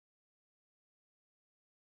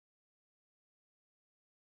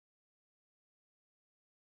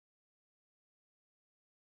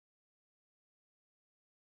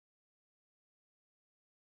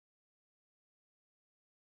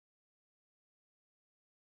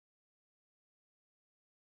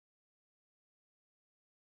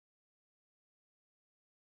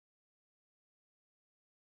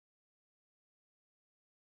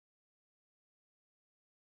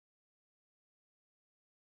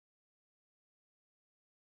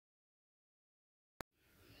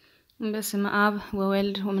በስመ አብ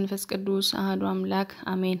ወወልድ ወመንፈስ ቅዱስ አሐዱ አምላክ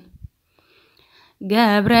አሜን።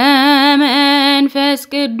 ገብረ መንፈስ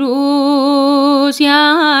ቅዱስ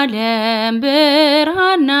የዓለም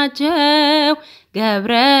ብርሃን ናቸው።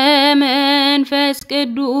 ገብረ መንፈስ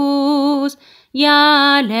ቅዱስ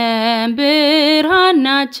የዓለም ብርሃን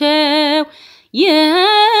ናቸው።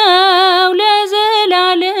 ይኸው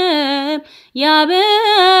ለዘላለም ያበራል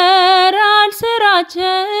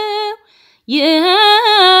ስራቸው።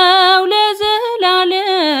 ይኸው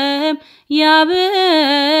ለዘላለም ያበራል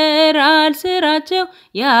ስራቸው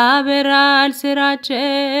ያበራል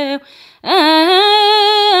ስራቸው።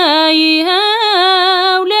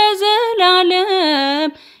 ይኸው ለዘላለም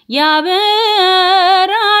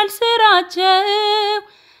ያበራል ስራቸው።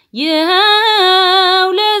 ይኸው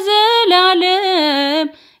ለዘላለም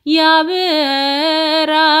ያበራል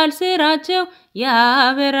ስራቸው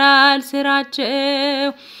ያበራል ስራቸው።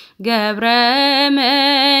 ገብረ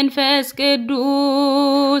መንፈስ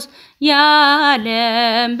ቅዱስ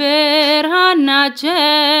የዓለም ብርሃን ናቸው።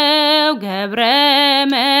 ገብረ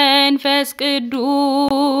መንፈስ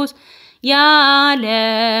ቅዱስ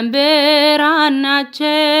የዓለም ብርሃን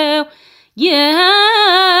ናቸው።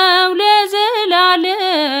 ይኸው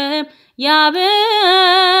ለዘላለም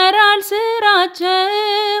ያበራል ስራቸው።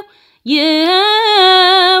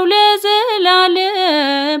 ይኸው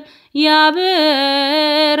ለዘላለም ያበራል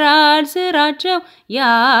ስራቸው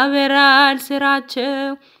ያበራል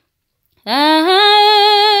ስራቸው።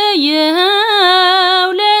 ይኸው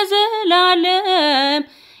ለዘላለም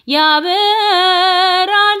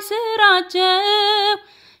ያበራል ስራቸው።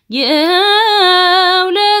 ይኸው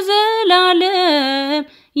ለዘላለም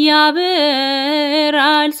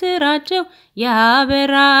ያበራል ስራቸው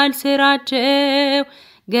ያበራል ስራቸው።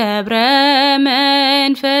 ገብረ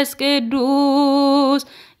መንፈስ ቅዱስ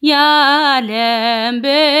የዓለም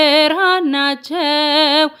ብርሃን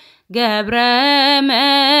ናቸው። ገብረ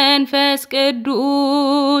መንፈስ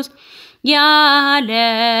ቅዱስ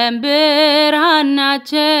የዓለም ብርሃን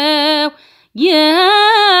ናቸው።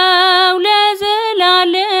 ይኸው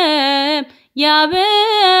ለዘላለም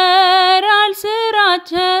ያበራል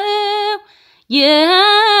ስራቸው።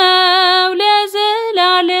 ይኸው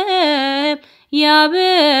ለዘላለም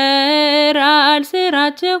ያበራል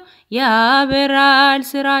ስራቸው ያበራል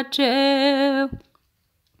ስራቸው።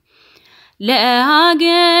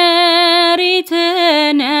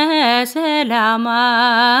 ለሀገሪትነ ሰላማ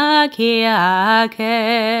ኪያከ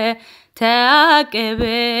ተአቅብ።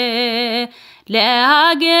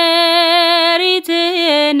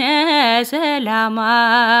 ለሀገሪትነ ሰላማ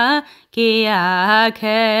ኪያከ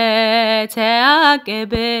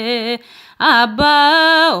ተአቅብ።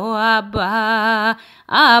 አባኦ አባ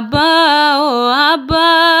አባኦ አባ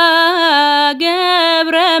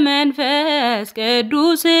ገብረ መንፈስ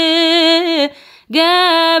ቅዱስ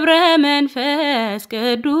ገብረ መንፈስ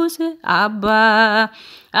ቅዱስ አባ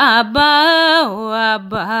አባኦ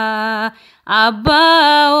አባ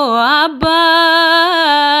አባኦ አባ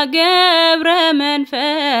ገብረ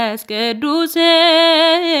መንፈስ ቅዱስ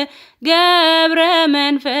ገብረ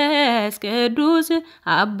መንፈስ ቅዱስ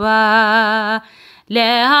አባ።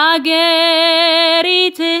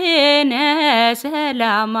 ለሀገሪትነ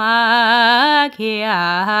ሰላማ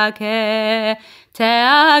ኪያከ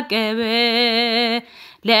ተአቅብ።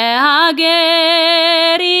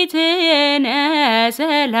 ለሀገሪትነ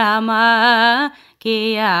ሰላማ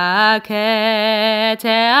ኪያከ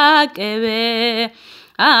ተአቅብ።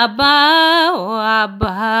 አባኦ አባ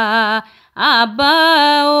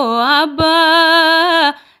አባኦ አባ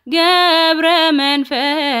ገብረ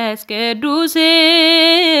መንፈስ ቅዱስ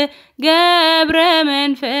ገብረ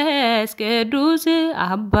መንፈስ ቅዱስ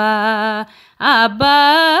አባ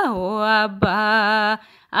አባኦ አባ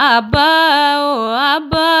አባኦ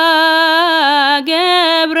አባ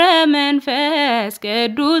ገብረ መንፈስ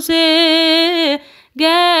ቅዱስ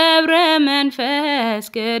ገብረ መንፈስ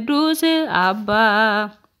ቅዱስ አባ።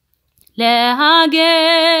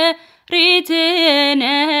 ለሀገሪትነ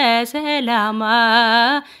ሰላማ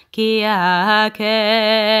ኪያከ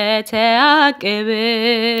ተአቅብ።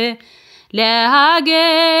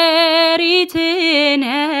 ለሀገሪትነ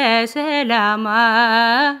ሰላማ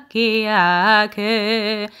ኪያከ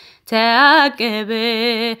ተአቅብ።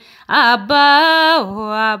 አባኦ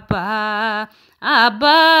አባ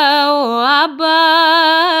አባኦ አባ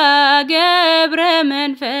ገብረ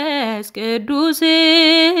መንፈስ ቅዱስ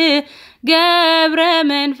ገብረ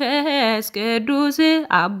መንፈስ ቅዱስ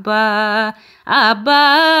አባ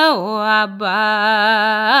አባኦ አባ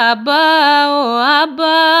አባኦ አባ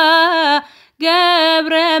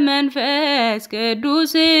ገብረ መንፈስ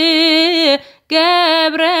ቅዱስ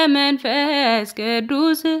ገብረ መንፈስ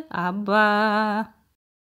ቅዱስ አባ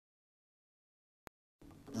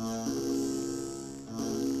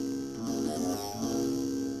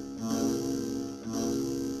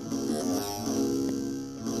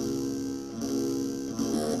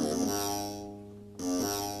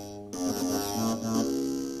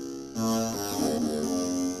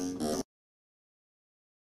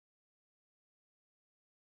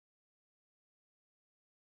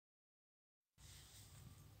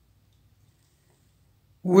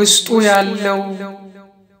ውስጡ ያለው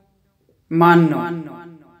ማን ነው?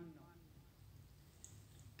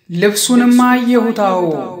 ልብሱንማ አየሁታው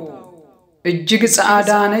እጅግ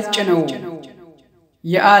ጻዕዳ ነጭ ነው።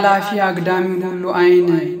 የአላፊ አግዳሚውን ሁሉ አይን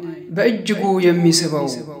በእጅጉ የሚስበው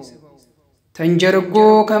ተንጀርጎ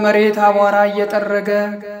ከመሬት አቧራ እየጠረገ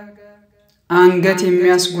አንገት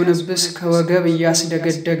የሚያስጎነብስ ከወገብ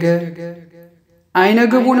እያስደገደገ አይነ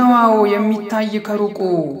ግቡ ነው የሚታይ ከሩቁ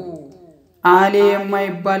አሌ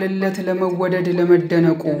የማይባልለት ለመወደድ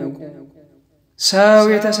ለመደነቁ ሰው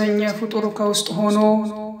የተሰኘ ፍጡር ከውስጥ ሆኖ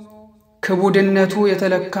ክቡድነቱ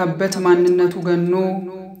የተለካበት ማንነቱ ገኖ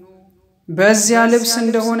በዚያ ልብስ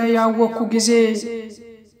እንደሆነ ያወኩ ጊዜ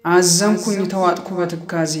አዘንኩኝ ተዋጥኩ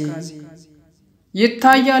በትካዜ።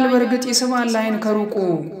 ይታያል በርግጥ ይስባል አይን ከሩቁ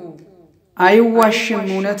አይዋሽም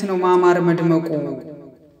እውነት ነው ማማር መድመቁ።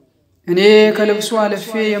 እኔ ከልብሱ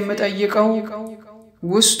አልፌ የምጠይቀው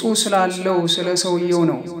ውስጡ ስላለው ስለ ሰውየው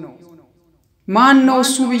ነው። ማን ነው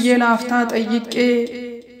እሱ ብዬ ላፍታ ጠይቄ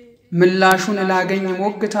ምላሹን ላገኝ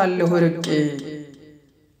ሞግታለሁ ርቄ።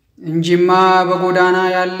 እንጂማ በጎዳና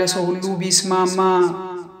ያለ ሰው ሁሉ ቢስማማ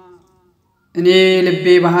እኔ ልቤ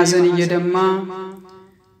በሐዘን እየደማ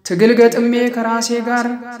ትግል ገጥሜ ከራሴ ጋር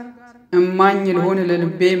እማኝ ልሆን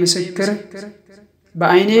ለልቤ ምስክር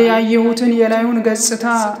በአይኔ ያየሁትን የላዩን ገጽታ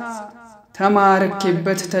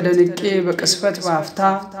ተማርኬበት ተደንቄ በቅስፈት ባፍታ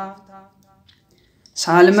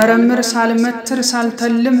ሳልመረምር ሳልመትር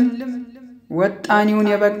ሳልተልም ወጣኒውን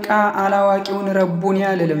የበቃ አላዋቂውን ረቡን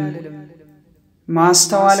ያልልም።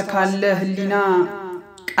 ማስተዋል ካለ ህሊና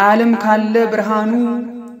ቃልም ካለ ብርሃኑ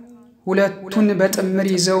ሁለቱን በጥምር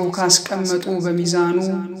ይዘው ካስቀመጡ በሚዛኑ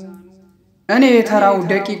እኔ ተራው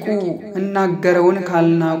ደቂቁ እናገረውን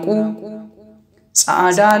ካልናቁ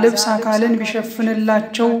ጻዕዳ ልብስ አካልን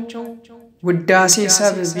ቢሸፍንላቸው ውዳሴ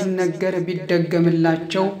ሰብ ቢነገር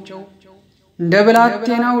ቢደገምላቸው እንደ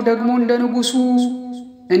ብላቴናው ደግሞ እንደ ንጉሱ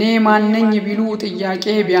እኔ ማንነኝ ቢሉ ጥያቄ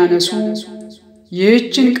ቢያነሱ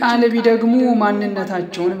ይህችን ቃል ቢደግሙ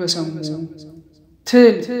ማንነታቸውን በሰሙ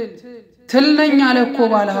ትል ነኝ አለኮ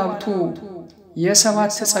ባለሀብቱ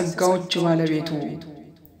የሰባት ጸጋዎች ባለቤቱ።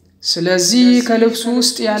 ስለዚህ ከልብሱ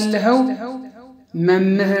ውስጥ ያለኸው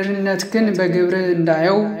መምህርነት ግን በግብር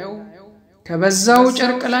እንዳየው ከበዛው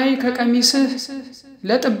ጨርቅ ላይ ከቀሚስህ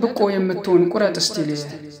ለጥብቆ የምትሆን ቁረጥ እስቲል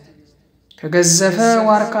ከገዘፈ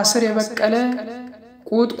ዋርካ ስር የበቀለ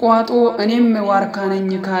ቁጥቋጦ እኔም ዋርካ ነኝ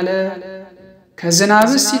ካለ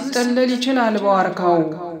ከዝናብስ ሲጠለል ይችላል በዋርካው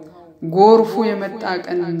ጎርፉ የመጣ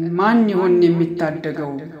ቀን ማን ይሆን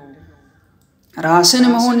የሚታደገው? ራስን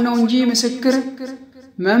መሆን ነው እንጂ ምስክር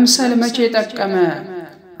መምሰል መቼ ጠቀመ?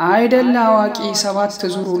 አይደል አዋቂ ሰባት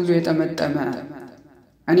ዙር ሁሉ የጠመጠመ።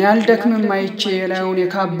 እኔ አልደክምም አይቼ የላዩን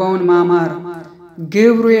የካባውን ማማር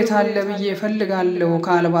ግብሩ የታለ ብዬ ፈልጋለሁ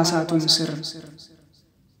ከአልባሳቱም ስር።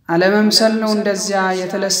 አለመምሰል ነው እንደዚያ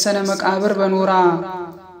የተለሰነ መቃብር በኖራ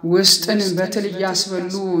ውስጥን በትል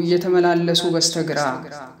እያስበሉ እየተመላለሱ በስተግራ።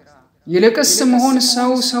 ይልቅስ መሆን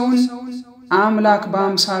ሰውን አምላክ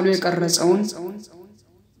በአምሳሉ የቀረጸውን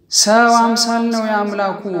ሰው አምሳል ነው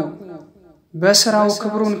ያምላኩ በስራው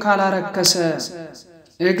ክብሩን ካላረከሰ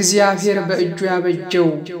እግዚአብሔር በእጁ ያበጀው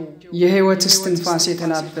የሕይወት እስትንፋስ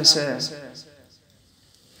የተላበሰ።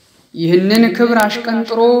 ይህንን ክብር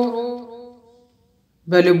አሽቀንጥሮ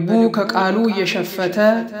በልቡ ከቃሉ እየሸፈተ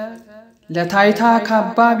ለታይታ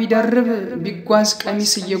ካባ ቢደርብ ቢጓዝ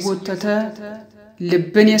ቀሚስ እየጎተተ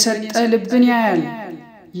ልብን የሰጠ ልብን ያያል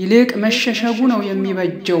ይልቅ መሸሸጉ ነው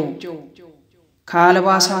የሚበጀው።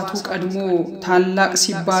 ከአልባሳቱ ቀድሞ ታላቅ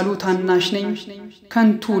ሲባሉ ታናሽ ነኝ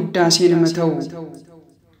ከንቱ ውዳሴን መተው።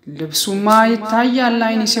 ልብሱማ ይታያል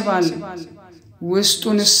አይን ይስባል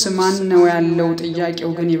ውስጡንስ ማን ነው ያለው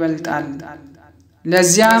ጥያቄው ግን ይበልጣል።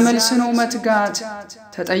 ለዚያ መልስ ነው መትጋት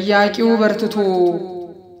ተጠያቂው በርትቶ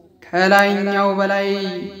ከላይኛው በላይ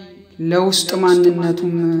ለውስጥ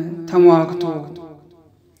ማንነቱም ተሟግቶ።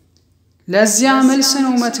 ለዚያ መልስ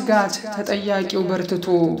ነው መትጋት ተጠያቂው በርትቶ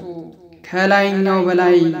ከላይኛው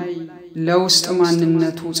በላይ ለውስጥ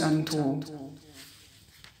ማንነቱ ጸንቶ።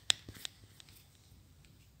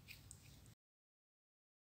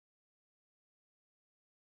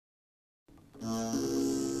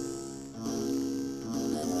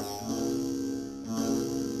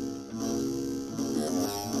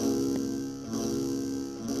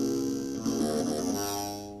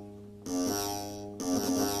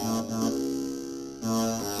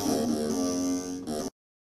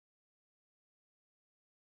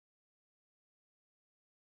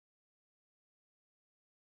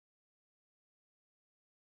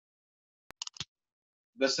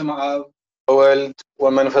 በስመ አብ ወወልድ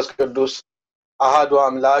ወመንፈስ ቅዱስ አሐዱ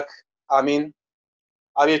አምላክ አሜን።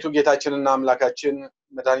 አቤቱ ጌታችንና አምላካችን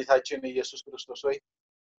መድኃኒታችን ኢየሱስ ክርስቶስ ሆይ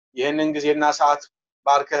ይህንን ጊዜና ሰዓት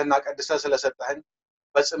ባርከህና ቀድሰህ ስለሰጠህን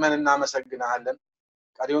በጽመን እናመሰግናለን።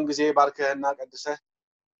 ቀሪውን ጊዜ ባርከህና ቀድሰህ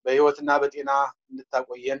በሕይወትና በጤና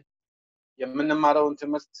እንድታቆየን የምንማረውን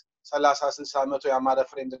ትምህርት 30 60 መቶ ያማረ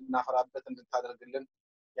ፍሬ እንድናፈራበት እንድታደርግልን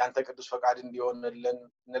ያንተ ቅዱስ ፈቃድ እንዲሆንልን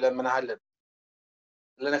እንለምናለን።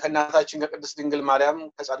 ለነከናታችን ከቅድስት ድንግል ማርያም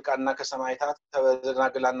ከጻድቃንና ከሰማዕታት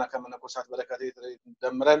ከደናግላንና ከመነኮሳት በረከት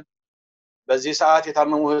ይደምረን። በዚህ ሰዓት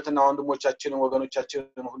የታመሙ እህትና ወንድሞቻችን ወገኖቻችን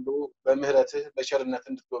ሁሉ በምህረትህ በቸርነት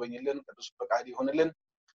እንድትጎበኝልን ቅዱስ ፈቃድ ይሁንልን።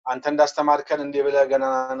 አንተ እንዳስተማርከን እንዲህ ብለህ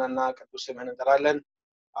ገናናና ቅዱስ ስምህን እንጠራለን።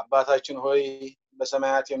 አባታችን ሆይ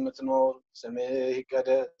በሰማያት የምትኖር ስምህ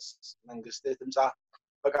ይቀደስ፣ መንግስትህ ትምጣ፣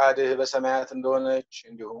 ፈቃድህ በሰማያት እንደሆነች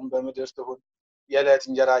እንዲሁም በምድር ትሁን። የዕለት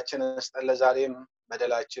እንጀራችንን ስጠን ዛሬም፣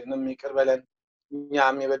 በደላችንንም ይቅር በለን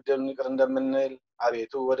እኛም የበደሉንን ይቅር እንደምንል፣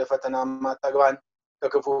 አቤቱ ወደ ፈተናም አታግባን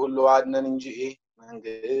ከክፉ ሁሉ አድነን እንጂ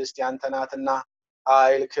መንግስት ያንተ ናትና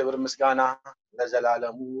ኃይል፣ ክብር፣ ምስጋና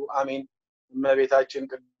ለዘላለሙ አሜን። እመቤታችን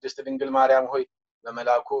ቅድስት ድንግል ማርያም ሆይ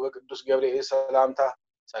በመልአኩ በቅዱስ ገብርኤል ሰላምታ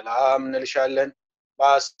ሰላም እንልሻለን።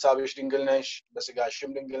 በሐሳብሽ ድንግል ነሽ፣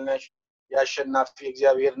 በስጋሽም ድንግል ነሽ። የአሸናፊ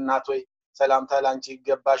እግዚአብሔር እናት ሆይ ሰላምታ ላንቺ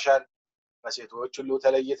ይገባሻል። ከሴቶች ሁሉ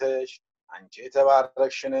ተለይተሽ አንቺ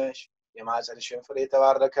የተባረክሽ ነሽ፣ የማኅፀንሽም ፍሬ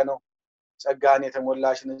የተባረከ ነው። ጸጋን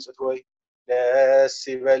የተሞላሽ ንጽሕት ሆይ ደስ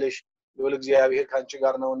ይበልሽ፣ ልዑል እግዚአብሔር ካንቺ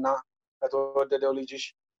ጋር ነውና ከተወደደው ልጅሽ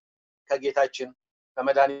ከጌታችን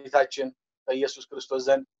ከመድኃኒታችን ከኢየሱስ ክርስቶስ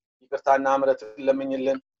ዘንድ ይቅርታና ምሕረትን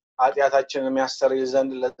ለምኝልን ኃጢአታችንን የሚያስተሰርይ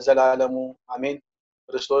ዘንድ ለዘላለሙ አሜን።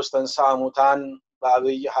 ክርስቶስ ተንሥአ እሙታን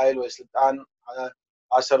በአብይ ኃይል ወስልጣን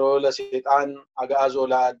አሰሮ ለሰይጣን አግዓዞ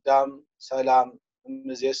ለአዳም ሰላም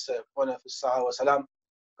እምይእዜሰ ኮነ ፍስሐ ወሰላም።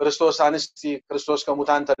 ክርስቶስ አንስቲ ክርስቶስ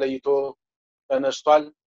ከሙታን ተለይቶ ተነስቷል።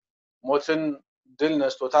 ሞትን ድል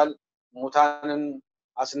ነስቶታል። ሙታንን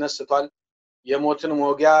አስነስቷል። የሞትን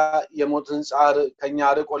ሞጊያ የሞትን ጻር ከኛ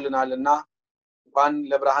ርቆልናልና እንኳን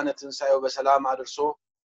ለብርሃነ ትንሣኤው በሰላም አድርሶ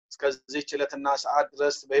እስከዚህ ዕለትና ሰዓት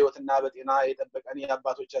ድረስ በሕይወትና በጤና የጠበቀን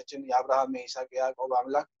የአባቶቻችን የአብርሃም የይስሐቅ የያዕቆብ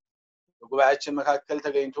አምላክ በጉባኤያችን መካከል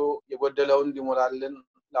ተገኝቶ የጎደለውን እንዲሞላልን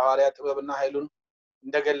ለሐዋርያ ጥበብና ኃይሉን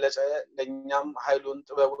እንደገለጸ ለኛም ኃይሉን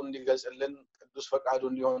ጥበቡን እንዲገልጽልን ቅዱስ ፈቃዱ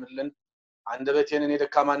እንዲሆንልን አንደበቴን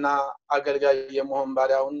የደካማና አገልጋይ የመሆን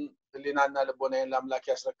ባሪያውን ሕሊናና ልቦናዬን ለአምላክ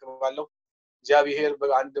ያስረክባለሁ። እግዚአብሔር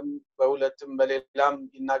በአንድም በሁለትም በሌላም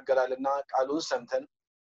ይናገራልና ቃሉን ሰምተን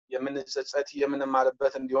የምንጸጸት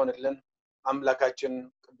የምንማርበት እንዲሆንልን አምላካችን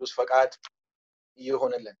ቅዱስ ፈቃድ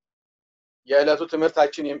ይሆንልን። የዕለቱ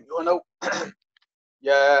ትምህርታችን የሚሆነው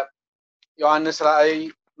የዮሐንስ ራእይ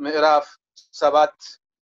ምዕራፍ 7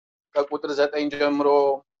 ከቁጥር 9 ጀምሮ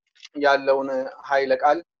ያለውን ኃይለ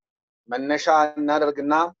ቃል መነሻ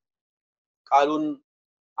እናደርግና ቃሉን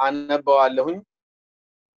አነበዋለሁኝ።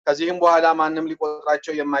 ከዚህም በኋላ ማንም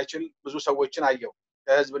ሊቆጥራቸው የማይችል ብዙ ሰዎችን አየሁ።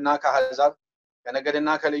 ከሕዝብና ከአሕዛብ ከነገድና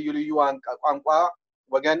ከልዩ ልዩ ቋንቋ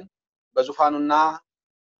ወገን በዙፋኑና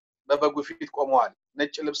በበጉ ፊት ቆመዋል።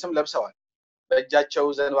 ነጭ ልብስም ለብሰዋል፣ በእጃቸው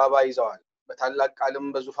ዘንባባ ይዘዋል። በታላቅ ቃልም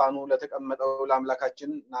በዙፋኑ ለተቀመጠው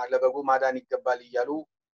ለአምላካችንና ለበጉ ማዳን ይገባል እያሉ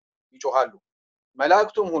ይጮሃሉ።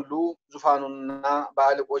 መላእክቱም ሁሉ ዙፋኑንና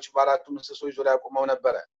በአለቆች በአራቱ እንስሶች ዙሪያ ቆመው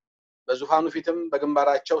ነበረ። በዙፋኑ ፊትም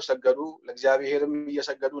በግንባራቸው ሰገዱ። ለእግዚአብሔርም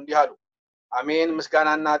እየሰገዱ እንዲህ አሉ፣ አሜን።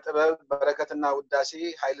 ምስጋናና ጥበብ በረከትና ውዳሴ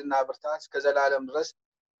ኃይልና ብርታት እስከ ዘላለም ድረስ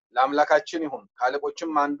ለአምላካችን ይሁን።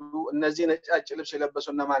 ከአለቆችም አንዱ እነዚህ ነጫጭ ልብስ የለበሱ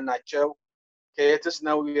እነማን ናቸው? ከየትስ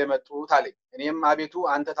ነው የመጡት አለኝ። እኔም አቤቱ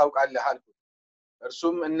አንተ ታውቃለህ አልኩት።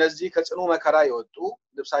 እርሱም እነዚህ ከጽኑ መከራ የወጡ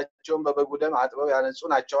ልብሳቸውን በበጉ ደም አጥበው ያነጹ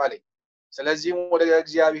ናቸው አለኝ። ስለዚህም ወደ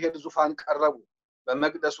እግዚአብሔር ዙፋን ቀረቡ።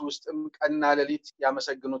 በመቅደሱ ውስጥም ቀንና ሌሊት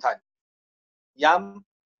ያመሰግኑታል። ያም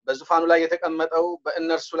በዙፋኑ ላይ የተቀመጠው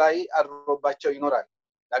በእነርሱ ላይ አድሮባቸው ይኖራል።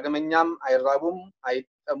 ዳግመኛም አይራቡም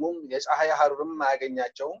አይጠሙም፣ የፀሐይ ሐሩርም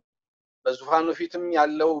አያገኛቸውም። በዙፋኑ ፊትም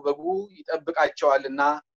ያለው በጉ ይጠብቃቸዋልና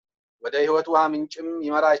ወደ ሕይወት ውሃ ምንጭም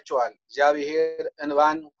ይመራቸዋል። እግዚአብሔር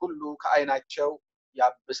እንባን ሁሉ ከዓይናቸው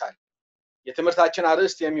ያብሳል። የትምህርታችን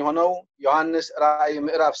አርዕስት የሚሆነው ዮሐንስ ራእይ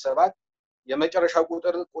ምዕራፍ 7 የመጨረሻው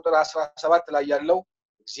ቁጥር 17 ላይ ያለው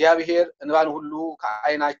እግዚአብሔር እንባን ሁሉ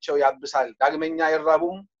ከዓይናቸው ያብሳል። ዳግመኛ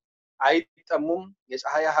አይራቡም አይጠሙም፣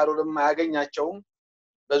 የፀሐይ ሐሩርም አያገኛቸውም።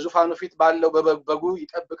 በዙፋኑ ፊት ባለው በበጉ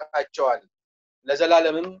ይጠብቃቸዋል፣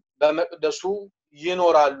 ለዘላለምም በመቅደሱ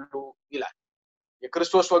ይኖራሉ ይላል።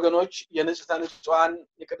 የክርስቶስ ወገኖች፣ የንጽሕተ ንጹሐን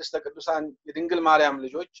የቅድስተ ቅዱሳን የድንግል ማርያም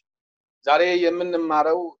ልጆች ዛሬ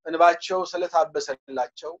የምንማረው እንባቸው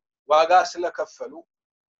ስለታበሰላቸው ዋጋ ስለከፈሉ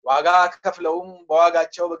ዋጋ ከፍለውም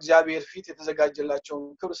በዋጋቸው በእግዚአብሔር ፊት የተዘጋጀላቸውን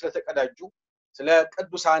ክብር ስለተቀዳጁ ስለ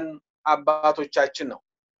ቅዱሳን አባቶቻችን ነው።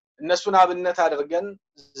 እነሱን አብነት አድርገን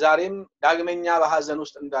ዛሬም ዳግመኛ በሐዘን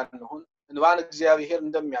ውስጥ እንዳንሆን እንባን እግዚአብሔር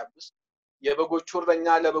እንደሚያብስ የበጎቹ እረኛ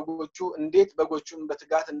ለበጎቹ እንዴት በጎቹን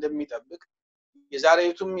በትጋት እንደሚጠብቅ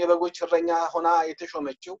የዛሬቱም የበጎች እረኛ ሆና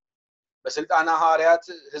የተሾመችው በስልጣና ሐዋርያት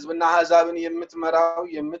ሕዝብና አሕዛብን የምትመራው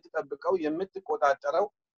የምትጠብቀው የምትቆጣጠረው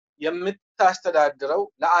የምታስተዳድረው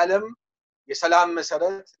ለዓለም የሰላም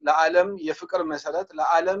መሰረት ለዓለም የፍቅር መሰረት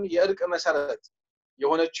ለዓለም የእርቅ መሰረት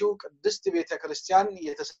የሆነችው ቅድስት ቤተክርስቲያን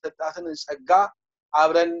የተሰጣትን ጸጋ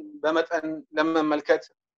አብረን በመጠን ለመመልከት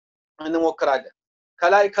እንሞክራለን።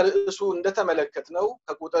 ከላይ ከርዕሱ እንደተመለከትነው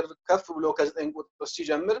ከቁጥር ከፍ ብሎ ከ9 ቁጥር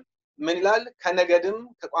ሲጀምር ምን ይላል? ከነገድም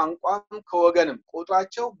ከቋንቋም ከወገንም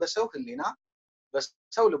ቁጥራቸው በሰው ህሊና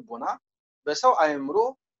በሰው ልቦና በሰው አእምሮ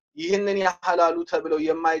ይህንን ያህላሉ ተብለው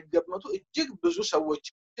የማይገመቱ እጅግ ብዙ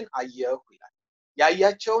ሰዎችን አየሁ ይላል።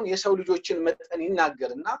 ያያቸውን የሰው ልጆችን መጠን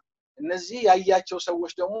ይናገርና እነዚህ ያያቸው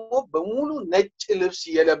ሰዎች ደግሞ በሙሉ ነጭ ልብስ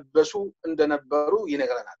የለበሱ እንደነበሩ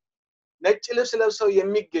ይነግረናል። ነጭ ልብስ ለብሰው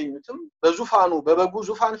የሚገኙትም በዙፋኑ በበጉ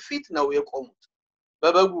ዙፋን ፊት ነው የቆሙት።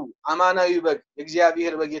 በበጉ አማናዊ በግ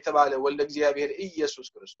የእግዚአብሔር በግ የተባለ ወልደ እግዚአብሔር ኢየሱስ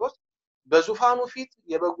ክርስቶስ በዙፋኑ ፊት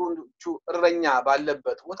የበጎቹ እረኛ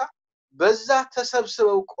ባለበት ቦታ በዛ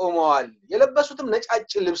ተሰብስበው ቆመዋል። የለበሱትም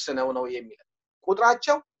ነጫጭ ልብስ ነው የሚለው።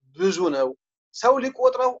 ቁጥራቸው ብዙ ነው፣ ሰው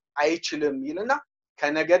ሊቆጥረው አይችልም ይልና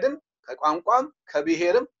ከነገድም ከቋንቋም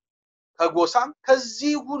ከብሔርም ከጎሳም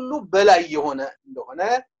ከዚህ ሁሉ በላይ የሆነ እንደሆነ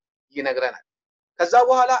ይነግረናል። ከዛ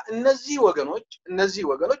በኋላ እነዚህ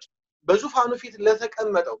ወገኖች በዙፋኑ ፊት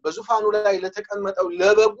ለተቀመጠው በዙፋኑ ላይ ለተቀመጠው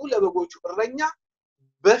ለበጎቹ እረኛ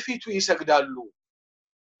በፊቱ ይሰግዳሉ።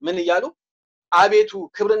 ምን ይያሉ? አቤቱ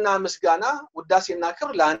ክብርና ምስጋና ውዳሴና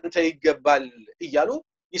ክብር ለአንተ ይገባል እያሉ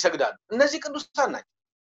ይሰግዳሉ። እነዚህ ቅዱሳን ናቸው።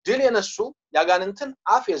 ድል የነሱ ያጋንንትን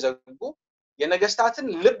አፍ የዘጉ የነገስታትን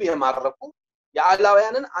ልብ የማረኩ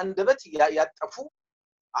የአላውያንን አንደበት ያጠፉ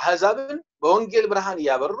አሕዛብን በወንጌል ብርሃን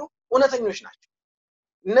ያበሩ እውነተኞች ናቸው።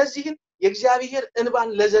 እነዚህን የእግዚአብሔር እንባን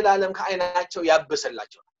ለዘላለም ከዓይናቸው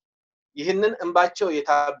ያበሰላቸው። ይህንን እንባቸው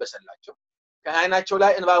የታበሰላቸው ከዓይናቸው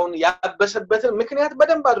ላይ እንባውን ያበሰበትን ምክንያት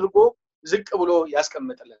በደንብ አድርጎ ዝቅ ብሎ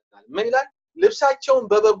ያስቀምጥልናል። ምን ይላል? ልብሳቸውን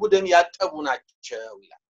በበጉ ደም ያጠቡ ናቸው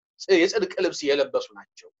ይላል። የጽድቅ ልብስ የለበሱ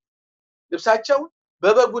ናቸው። ልብሳቸውን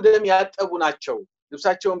በበጉ ደም ያጠቡ ናቸው።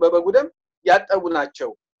 ልብሳቸውን በበጉ ደም ያጠቡ ናቸው።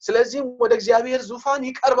 ስለዚህም ወደ እግዚአብሔር ዙፋን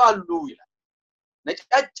ይቀርባሉ ይላል።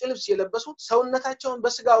 ነጫጭ ልብስ የለበሱት ሰውነታቸውን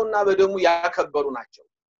በስጋውና በደሙ ያከበሩ ናቸው።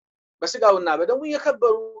 በስጋውና በደሙ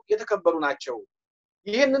የተከበሩ ናቸው።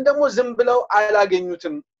 ይህንን ደግሞ ዝም ብለው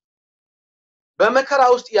አላገኙትም። በመከራ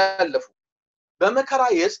ውስጥ ያለፉ በመከራ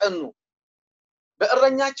የጸኑ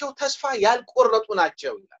በእረኛቸው ተስፋ ያልቆረጡ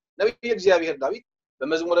ናቸው ይላል ነብዩ እግዚአብሔር ዳዊት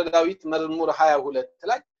በመዝሙር ዳዊት መዝሙር 22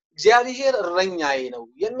 ላይ እግዚአብሔር እረኛዬ ነው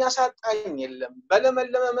የሚያሳጣኝ የለም፣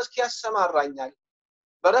 በለመለመ መስክ ያሰማራኛል፣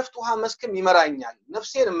 በረፍት ውሃ መስክም ይመራኛል፣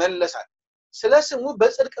 ነፍሴን መለሳት፣ ስለስሙ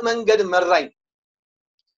በጽድቅ መንገድ መራኝ።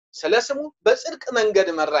 ስለስሙ በጽድቅ መንገድ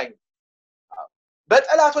መራኝ።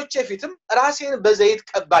 በጠላቶቼ ፊትም ራሴን በዘይት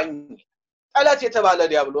ቀባኝ። ጠላት የተባለ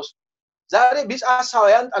ዲያብሎስ ዛሬ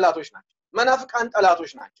ቢጻሳውያን ጠላቶች ናቸው፣ መናፍቃን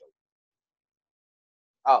ጠላቶች ናቸው።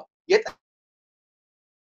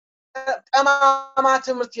 ጠማማ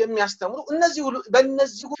ትምህርት የሚያስተምሩ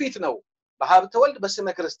በእነዚህ ፊት ነው በሀብተ ወልድ በስመ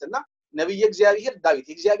ክርስትና ነብዩ እግዚአብሔር ዳዊት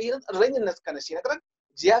የእግዚአብሔርን እረኝነት ከነሲ ነግረን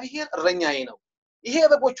እግዚአብሔር እረኛዬ ነው። ይሄ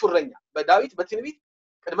በጎቹ እረኛ በዳዊት በትንቢት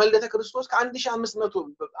ቅድመ ልደተ ክርስቶስ ከ1500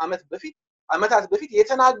 ዓመታት በፊት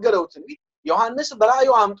የተናገረው ትንቢት ዮሐንስ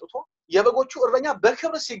በራእዩ አምጥቶ የበጎቹ እረኛ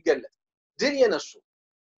በክብር ሲገለጥ ድል የነሱ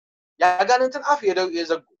ያጋንንትን አፍ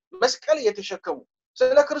የዘጉ መስቀል የተሸከሙ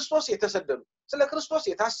ስለ ክርስቶስ የተሰደዱ ስለ ክርስቶስ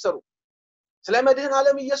የታሰሩ ስለ መድህን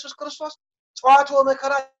ዓለም ኢየሱስ ክርስቶስ ጸዋቶ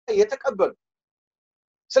መከራ የተቀበሉ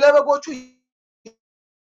ስለ በጎቹ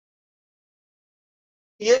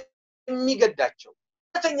የሚገዳቸው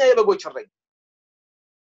እውነተኛ የበጎች እረኛ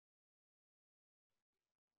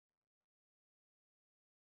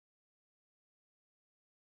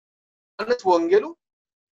አንተ ወንጌሉ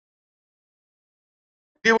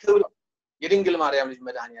የድንግል ማርያም ልጅ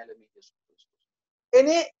መድኃኒዓለም ኢየሱስ ክርስቶስ እኔ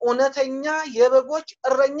እውነተኛ የበጎች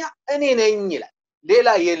እረኛ እኔ ነኝ ይላል። ሌላ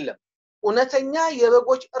የለም። እውነተኛ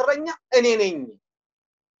የበጎች እረኛ እኔ ነኝ።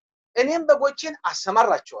 እኔም በጎቼን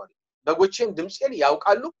አሰማራቸዋለሁ፣ በጎቼን ድምጼን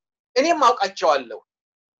ያውቃሉ፣ እኔም አውቃቸዋለሁ።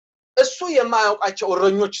 እሱ የማያውቃቸው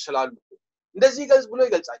እረኞች ስላሉ እንደዚህ ብሎ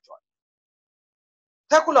ይገልጻቸዋል።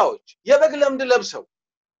 ተኩላዎች የበግ ለምድ ለብሰው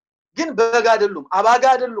ግን በግ አይደሉም፣ አባጋ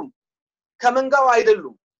አይደሉም፣ ከመንጋው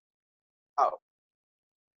አይደሉም።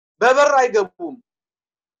 በበር አይገቡም።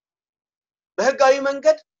 በህጋዊ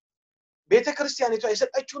መንገድ ቤተክርስቲያኒቷ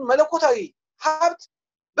የሰጠችውን መለኮታዊ ሀብት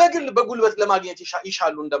በግል በጉልበት ለማግኘት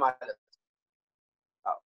ይሻሉ እንደማለት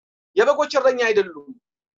አዎ የበጎች እረኛ አይደሉም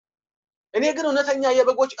እኔ ግን እውነተኛ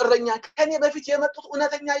የበጎች እረኛ ከኔ በፊት የመጡት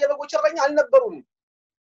እውነተኛ የበጎች እረኛ አልነበሩም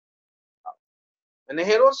እነ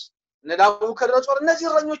ሄሮድስ እነ ናቡከደነፆር እነዚህ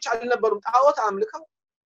እረኞች አልነበሩም ጣዖት አምልከው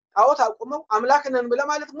ጣዖት አቁመው አምላክ ነን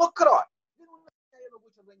ለማለት ሞክረዋል ግን እውነተኛ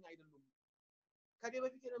የበጎች እረኛ አይደሉም ከኔ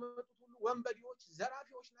በፊት የመጡት ሁሉ ወንበዴዎች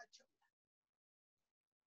ዘራፊዎች ናቸው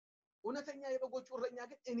እውነተኛ የበጎች እረኛ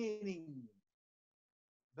ግን እኔ ነኝ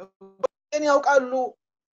በእኔ ያውቃሉ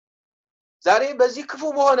ዛሬ በዚህ ክፉ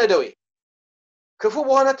በሆነ ደዌ ክፉ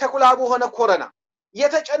በሆነ ተኩላ በሆነ ኮሮና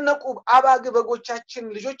የተጨነቁ አባግ በጎቻችን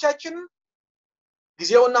ልጆቻችን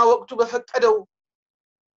ጊዜውና ወቅቱ በፈቀደው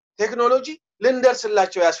ቴክኖሎጂ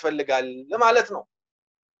ልንደርስላቸው ያስፈልጋል ለማለት ነው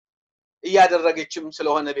እያደረገችም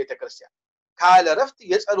ስለሆነ ቤተክርስቲያን ካለ ረፍት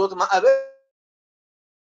የጸሎት ማዕበል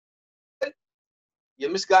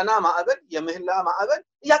የምስጋና ማዕበል የምህላ ማዕበል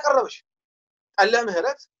ያቀረበሽ ጠለ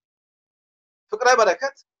ምህረት ፍቅረ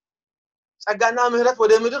በረከት ጸጋና ምህረት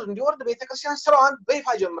ወደ ምድር እንዲወርድ ቤተክርስቲያን ስራዋን በይፋ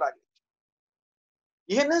ጀምራለች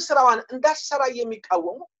ይህንን ስራዋን እንዳሰራ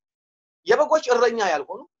የሚቃወሙ የበጎች እረኛ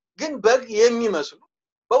ያልሆኑ ግን በግ የሚመስሉ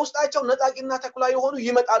በውስጣቸው ነጣቂና ተኩላ የሆኑ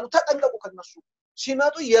ይመጣሉ ተጠንቀቁ ከነሱ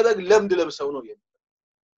ሲመጡ የበግ ለምድ ለብሰው ነው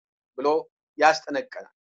ብሎ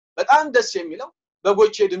ያስጠነቀናል በጣም ደስ የሚለው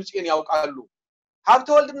በጎቼ ድምጽን ያውቃሉ ሀብተ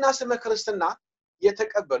ወልድና ስመ ክርስትና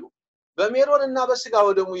የተቀበሉ በሜሮንና በስጋ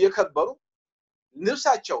ወደሙ የከበሩ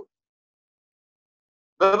ንብሳቸው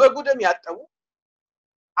በበጉ ደም ያጠቡ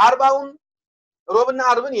አርባውን ሮብና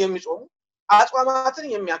አርብን የሚጾሙ አጽዋማትን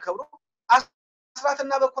የሚያከብሩ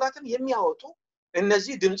አስራትና በኩራትን የሚያወጡ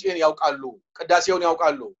እነዚህ ድምጽን ያውቃሉ ቅዳሴውን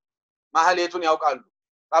ያውቃሉ ማህሌቱን ያውቃሉ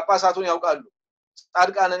ጳጳሳቱን ያውቃሉ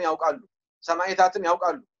ጻድቃንን ያውቃሉ ሰማዕታትን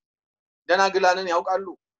ያውቃሉ ደናግላንን ያውቃሉ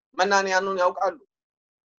መናንያኑን ያውቃሉ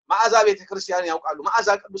ማዕዛ ቤተክርስቲያን ያውቃሉ ማዕዛ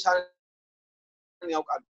ቅዱሳንን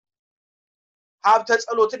ያውቃሉ ሀብተ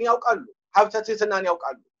ጸሎትን ያውቃሉ ሀብተ ትሕትናን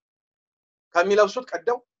ያውቃሉ ከሚለብሱት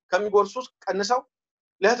ቀደው ከሚጎርሱት ቀንሰው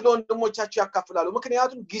ለእህት ለወንድሞቻቸው ያካፍላሉ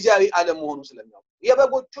ምክንያቱም ጊዜያዊ ዓለም መሆኑን ስለሚያውቁ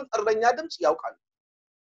የበጎቹን እረኛ ድምጽ ያውቃሉ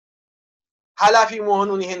ሐላፊ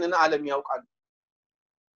መሆኑን ይሄንን ዓለም ያውቃሉ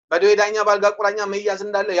በደዌ ዳኛ ባልጋ ቁራኛ መያዝ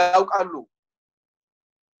እንዳለ ያውቃሉ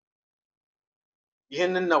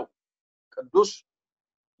ይሄንን ነው ቅዱስ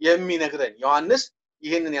የሚነግረን ዮሐንስ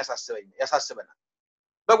ይሄንን ያሳስበናል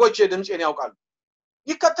በጎቼ ድምጽን ያውቃሉ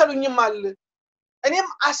ይከተሉኝማል እኔም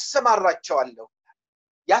አሰማራቸዋለሁ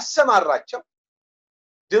ያሰማራቸው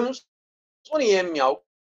ድምጹን የሚያውቁ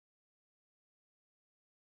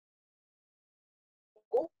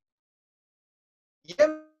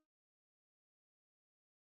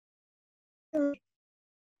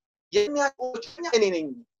የሚያውቁኝ እኔ ነኝ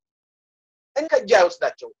እንከጃ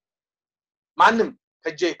ይወስዳቸው ማንም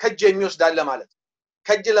ከጄ የሚወስድ አለ ማለት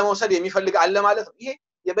ከጄ ለመውሰድ የሚፈልግ አለ ማለት ነው ይሄ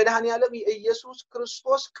የመድኃኒዓለም የኢየሱስ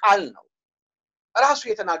ክርስቶስ ቃል ነው ራሱ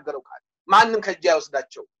የተናገረው ቃል ማንም ከጄ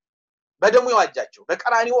ይወስዳቸው በደሙ ይዋጃቸው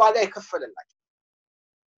በቀራኒው ዋጋ ይከፈለላቸው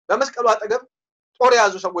በመስቀሉ አጠገብ ጦር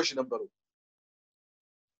ያዙ ሰዎች ነበሩ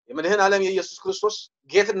የመድኃኒዓለም የኢየሱስ ክርስቶስ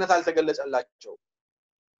ጌትነት አልተገለጸላቸው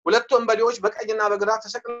ሁለት ወንበዴዎች በቀኝና በግራ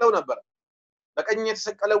ተሰቅለው ነበር በቀኝ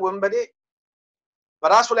የተሰቀለው ወንበዴ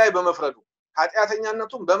በራሱ ላይ በመፍረዱ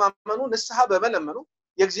ኃጢያተኛነቱን በማመኑ ንስሐ በመለመኑ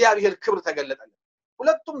የእግዚአብሔር ክብር ተገለጠለት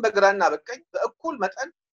ሁለቱም በግራና በቀኝ በእኩል መጠን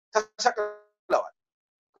ተሰቅለዋል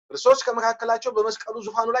ክርስቶስ ከመካከላቸው በመስቀሉ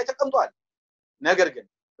ዙፋኑ ላይ ተቀምጧል ነገር ግን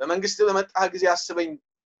በመንግስት በመጣህ ጊዜ አስበኝ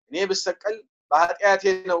እኔ ብሰቀል በኃጢያቴ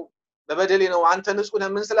ነው በበደሌ ነው አንተ ንጹህ ነህ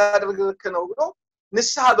ምን ስላደረግክ ነው ብሎ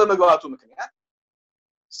ንስሐ በመግባቱ ምክንያት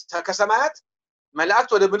ከሰማያት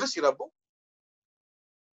መላእክት ወደ ምድር ሲረቡ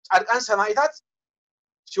ጻድቃን ሰማዕታት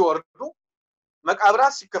ሲወርዱ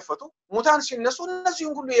መቃብራት ሲከፈቱ ሙታን ሲነሱ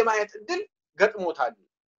እነዚህን ሁሉ የማየት እድል ገጥሞታል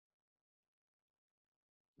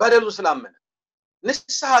በደሉ ስላመነ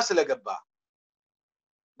ንስሐ ስለገባ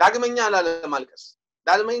ዳግመኛ ላለማልቀስ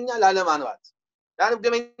ዳግመኛ ላለማንባት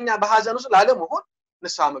ዳግመኛ በሐዘን ውስጥ ላለመሆን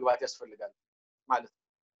ንስሐ መግባት ያስፈልጋል ማለት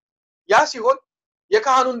ያ ሲሆን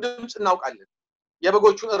የካህኑን ድምጽ እናውቃለን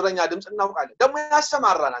የበጎቹን እረኛ ድምጽ እናውቃለን ደግሞ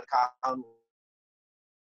ያሰማራናል ካህኑ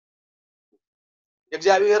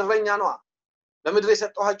የእግዚአብሔር እረኛ ነው በምድር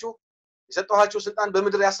የሰጠኋችሁ ስልጣን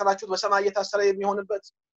በምድር ያሰራችሁት በሰማይ የታሰረ የሚሆንበት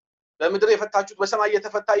በምድር የፈታችሁት በሰማይ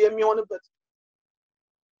የተፈታ የሚሆንበት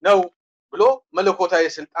ነው ብሎ መለኮታዊ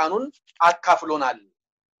ስልጣኑን አካፍሎናል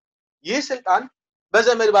ይህ ስልጣን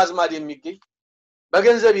በዘመድ ባዝማድ የሚገኝ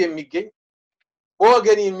በገንዘብ የሚገኝ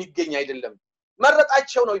በወገን የሚገኝ አይደለም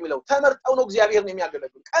መረጣቸው ነው የሚለው ተመርጠው ነው እግዚአብሔርን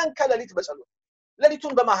የሚያገለግሉ ቀን ከሌሊት በጸሎት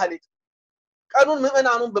ሌሊቱን በማህሌት ቀኑን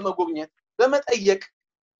ምዕመናኑን በመጎብኘት በመጠየቅ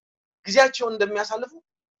ጊዜያቸውን እንደሚያሳልፉ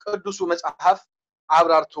ቅዱሱ መጽሐፍ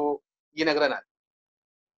አብራርቶ ይነግረናል።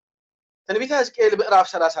 ትንቢተ ሕዝቅኤል ምዕራፍ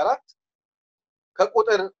 34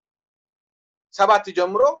 ከቁጥር 7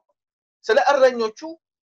 ጀምሮ ስለ እረኞቹ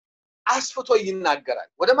አስፍቶ ይናገራል።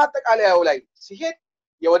 ወደ ማጠቃለያው ላይ ሲሄድ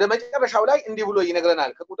ወደ መጨረሻው ላይ እንዲህ ብሎ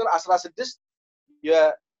ይነግረናል። ከቁጥር 16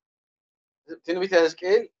 የትንቢተ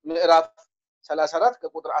ሕዝቅኤል ምዕራፍ 34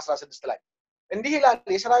 ከቁጥር 16 ላይ እንዲህ ይላል።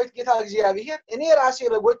 የሰራዊት ጌታ እግዚአብሔር እኔ ራሴ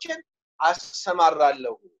በጎቼን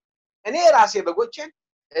አሰማራለሁ፣ እኔ ራሴ በጎቼን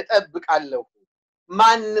እጠብቃለሁ፣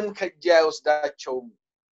 ማንም ከእጄ አይወስዳቸውም።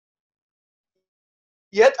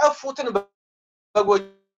 የጠፉትን በጎቼን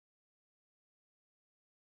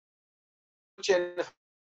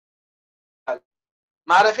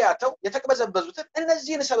ማረፊያ አጥተው የተቀበዘበዙትን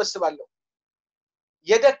እነዚህን እሰበስባለሁ፣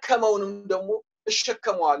 የደከመውንም ደግሞ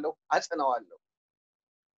እሸከመዋለሁ፣ አጽናዋለሁ።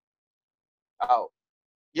 አዎ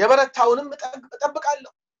የበረታውንም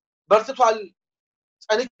እጠብቃለሁ። በርትቷል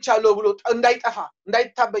ጸንቻለሁ ብሎ እንዳይጠፋ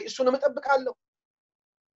እንዳይታበይ እሱንም እጠብቃለሁ።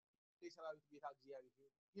 የሰራዊት ጌታ እግዚአብሔር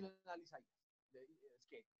ይለናል ኢሳይያስ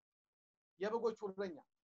የበጎቹ እረኛ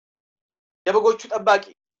የበጎቹ ጠባቂ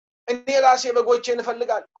እኔ ራሴ በጎቼን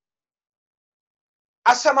እፈልጋለሁ፣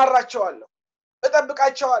 አሰማራቸዋለሁ፣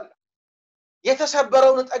 እጠብቃቸዋለሁ፣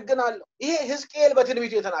 የተሰበረውን እጠግናለሁ። ይሄ ሕዝቅኤል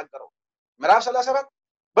በትንቢቱ የተናገረው ምዕራፍ 34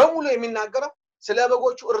 በሙሉ የሚናገረው ስለ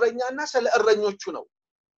በጎቹ እረኛና ስለ እረኞቹ ነው።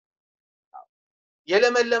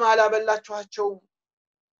 የለመለመ አላበላችኋቸውም፣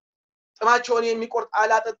 ጥማቸውን የሚቆርጥ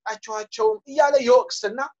አላጠጣችኋቸውም እያለ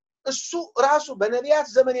ይወቅስና እሱ ራሱ በነቢያት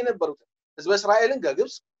ዘመን የነበሩትን ሕዝበ እስራኤልን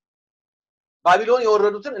ከግብጽ ባቢሎን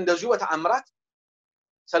የወረዱትን እንደዚሁ በተአምራት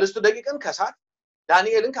ሰለስቱ ደቂቅን ከሳት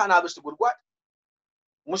ዳንኤልን ከአናብስት ጉድጓድ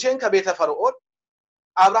ሙሴን ከቤተ ፈርዖን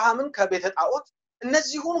አብርሃምን ከቤተ ጣዖት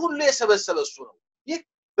እነዚሁን ሁሉ የሰበሰበ እሱ ነው። ይህ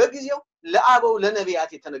በጊዜው ለአበው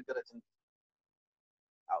ለነቢያት የተነገረትን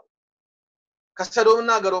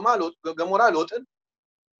ከሰዶምና ገሞራ ሎጥን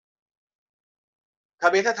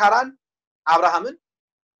ከቤተ ታራን አብርሃምን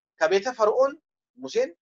ከቤተ ፈርዖን ሙሴን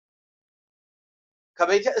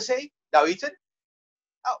ከቤተ እሴይ ዳዊትን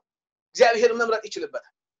እግዚአብሔር መምረጥ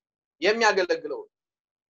ይችላልበታል። የሚያገለግለው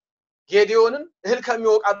ጌዲዮንን እህል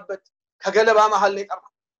ከሚወቃበት ከገለባ መሃል ነው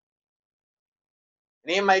የጠራው።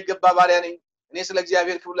 እኔ የማይገባ ባሪያ ነኝ፣ እኔ ስለ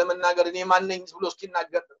እግዚአብሔር ክብር ለመናገር እኔ ማን ነኝ ብሎ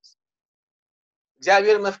እስኪናገር ድረስ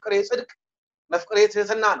እግዚአብሔር መፍቅሬ ጽድቅ መፍቅሬ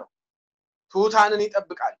ትህትና ነው። ትሑታንን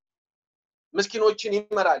ይጠብቃል፣ ምስኪኖችን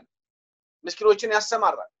ይመራል፣ ምስኪኖችን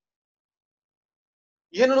ያሰማራል።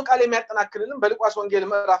 ይህንኑ ቃል የሚያጠናክርልን በሉቃስ ወንጌል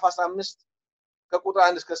ምዕራፍ 15 ከቁጥር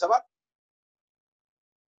 1 እስከ 7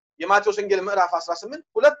 የማቴዎስ ወንጌል ምዕራፍ 18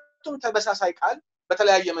 ሁለቱም ተመሳሳይ ቃል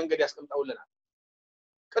በተለያየ መንገድ ያስቀምጣውልናል።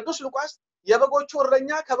 ቅዱስ ሉቃስ የበጎቹ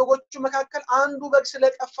እረኛ ከበጎቹ መካከል አንዱ በግ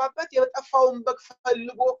ስለጠፋበት የጠፋውን በግ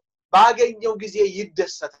ፈልጎ ባገኘው ጊዜ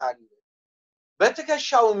ይደሰታል፣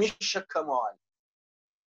 በትከሻውም ይሸከመዋል።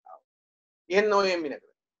 ይሄን ነው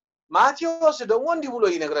የሚነግረን። ማቴዎስ ደግሞ እንዲህ ብሎ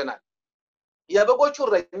ይነግረናል። የበጎቹ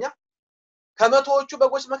እረኛ ከመቶዎቹ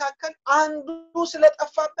በጎች መካከል አንዱ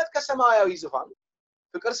ስለጠፋበት ከሰማያዊ ዙፋኑ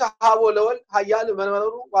ፍቅር ሰሃቦ ለወልድ ኃያል መንበሩ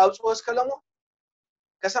ዋብጾ እስከለሞ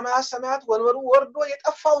ከሰማያት ሰማያት ወንበሩ ወርዶ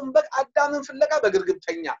የጠፋውን በግ አዳምን ፍለጋ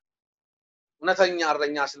በግርግብተኛ እውነተኛ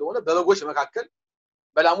እረኛ ስለሆነ በበጎች መካከል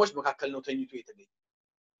በላሞች መካከል ነው ተኝቶ የተገኘ።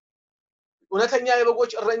 እውነተኛ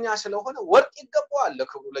የበጎች እረኛ ስለሆነ ወርቅ ይገባዋል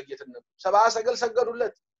ለክብሩ ለጌትነቱ። ሰብአ ሰገል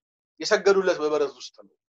ሰገዱለት። የሰገዱለት በበረት ውስጥ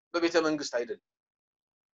ነው፣ በቤተ መንግስት አይደለም።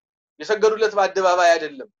 የሰገዱለት በአደባባይ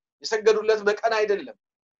አይደለም፣ የሰገዱለት በቀን አይደለም።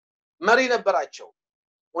 መሪ ነበራቸው።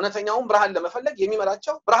 እውነተኛውን ብርሃን ለመፈለግ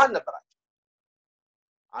የሚመራቸው ብርሃን ነበራቸው።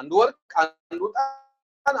 አንዱ ወርቅ አንዱ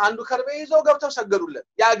ዕጣን አንዱ ከርቤ ይዘው ገብተው ሰገዱለት።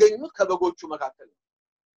 ያገኙት ከበጎቹ መካከል ነው።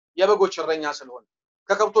 የበጎች እረኛ ስለሆነ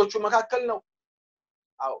ከከብቶቹ መካከል ነው።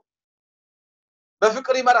 አዎ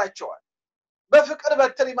በፍቅር ይመራቸዋል፣ በፍቅር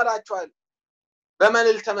በትር ይመራቸዋል፣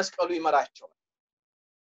 በመልዕልተ መስቀሉ ይመራቸዋል።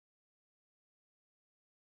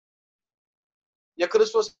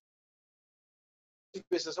 የክርስቶስ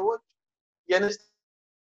ቤተሰቦች የንጽሕተ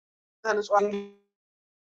ንጹሐን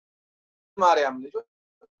ማርያም ልጆች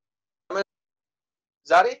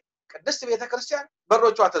ዛሬ ቅድስት ቤተክርስቲያን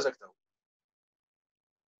በሮቿ ተዘግተው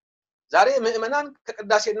ዛሬ ምእመናን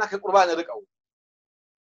ከቅዳሴና ከቁርባን ርቀው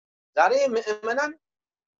ዛሬ ምእመናን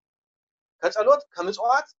ከጸሎት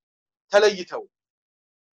ከምጽዋት ተለይተው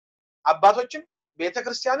አባቶችም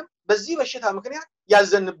ቤተክርስቲያንም በዚህ በሽታ ምክንያት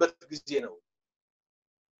ያዘንበት ጊዜ ነው።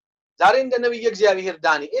 ዛሬ እንደ ነብይ እግዚአብሔር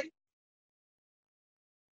ዳንኤል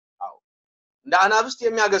እንደ አናብስት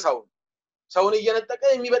የሚያገሳው ሰውን እየነጠቀ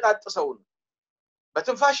የሚበጣጥሰው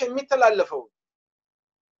በትንፋሽ የሚተላለፈው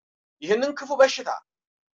ይህንን ክፉ በሽታ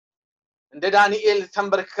እንደ ዳንኤል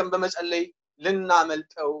ተንበርክከን በመጸለይ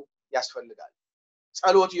ልናመልጠው ያስፈልጋል።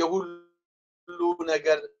 ጸሎት የሁሉ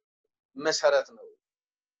ነገር መሰረት ነው።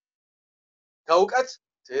 ከእውቀት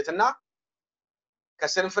ትህትና፣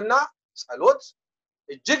 ከስንፍና ጸሎት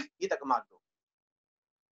እጅግ ይጠቅማሉ።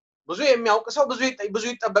 ብዙ የሚያውቅ ሰው ብዙ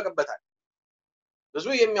ይጠበቅበታል። ብዙ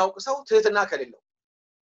የሚያውቅ ሰው ትህትና ከሌለው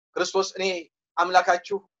ክርስቶስ እኔ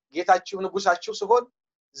አምላካችሁ ጌታችሁ ንጉሳችሁ ሲሆን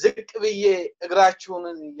ዝቅ ብዬ እግራችሁን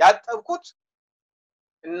ያጠብኩት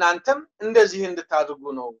እናንተም እንደዚህ እንድታድርጉ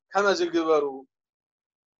ነው ከመዝግበሩ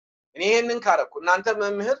እኔ ይሄንን ካረኩ እናንተ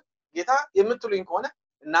መምህር ጌታ የምትሉኝ ከሆነ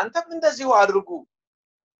እናንተም እንደዚሁ አድርጉ።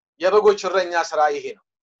 የበጎች እረኛ ስራ ይሄ ነው።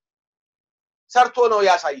 ሰርቶ ነው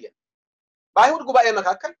ያሳየን። በአይሁድ ጉባኤ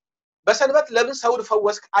መካከል በሰንበት ለምን ሰውን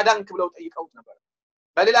ፈወስክ አዳንክ ብለው ጠይቀውት ነበር።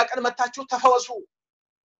 በሌላ ቀን መታችሁ ተፈወሱ፣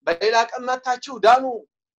 በሌላ ቀን መታችሁ ዳኑ፣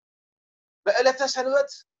 በዕለተ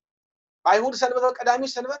ሰንበት በአይሁድ ሰንበት በቀዳሚ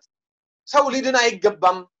ሰንበት ሰው ሊድን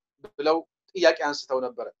አይገባም ብለው ጥያቄ አንስተው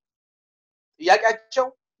ነበር። ጥያቄያቸው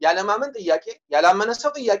ያለማመን ጥያቄ፣ ያላመነ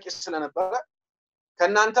ሰው ጥያቄ ስለነበረ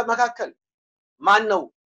ከናንተ መካከል ማን ነው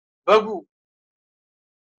በጉ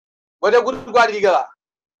ወደ ጉድጓድ ሊገባ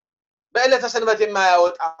በዕለተ ሰንበት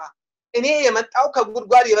የማያወጣ? እኔ የመጣው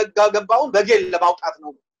ከጉድጓድ የገባውን በጌል ለማውጣት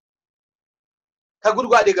ነው።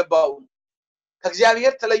 ከጉድጓድ የገባውን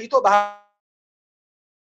ከእግዚአብሔር ተለይቶ በኃጢአት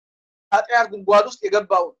ጉድጓድ ውስጥ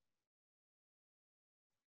የገባውን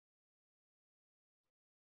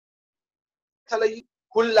ተለይ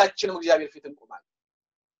ሁላችንም እግዚአብሔር ፊት እንቆማለን።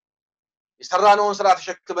 የሰራነውን ስራ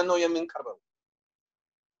ተሸክመን ነው የምንቀርበው።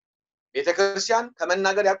 ቤተክርስቲያን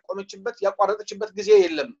ከመናገር ያቆመችበት ያቋረጠችበት ጊዜ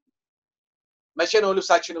የለም። መቼ ነው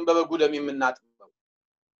ልብሳችንን በበጉ ደም የምናጥበው?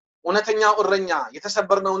 እውነተኛው እረኛ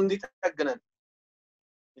የተሰበርነውን እንዲጠግነን፣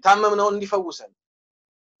 የታመምነውን እንዲፈውሰን፣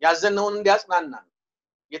 ያዘነውን እንዲያጽናናን፣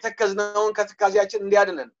 የተከዝነውን ከትካዜያችን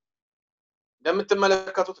እንዲያድነን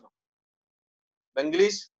እንደምትመለከቱት ነው።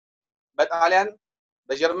 በእንግሊዝ፣ በጣሊያን፣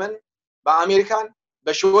 በጀርመን፣ በአሜሪካን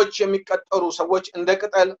በሺዎች የሚቀጠሩ ሰዎች እንደ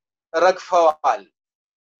ቅጠል ረግፈዋል።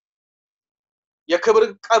 የክብር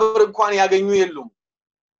ቀብር እንኳን ያገኙ የሉም።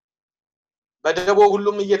 በደቦ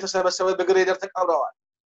ሁሉም እየተሰበሰበ በግሬደር ተቀብረዋል።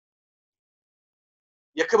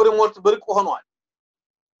 የክብር ሞት ብርቅ ሆኗል።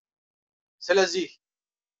 ስለዚህ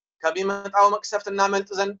ከሚመጣው መቅሰፍት እናመልጥ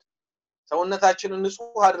ዘንድ ሰውነታችንን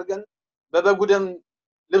ንጹህ አድርገን በበጉ ደም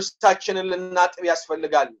ልብሳችንን ልናጥብ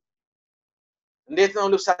ያስፈልጋል። እንዴት ነው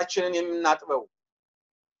ልብሳችንን የምናጥበው?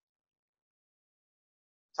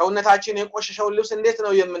 ሰውነታችን የቆሸሸውን ልብስ እንዴት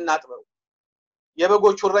ነው የምናጥበው?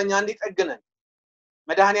 የበጎቹ እረኛ እንዲጠግነን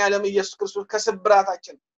መድኃኔ ዓለም ኢየሱስ ክርስቶስ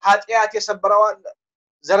ከስብራታችን ኃጢአት የሰበረው አለ፣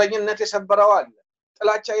 ዘረኝነት የሰበረው አለ፣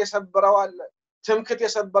 ጥላቻ የሰበረው አለ፣ ትምክት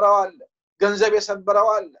የሰበረው አለ፣ ገንዘብ የሰበረው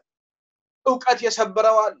አለ፣ ዕውቀት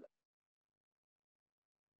የሰበረው አለ።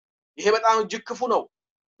 ይሄ በጣም እጅግ ክፉ ነው።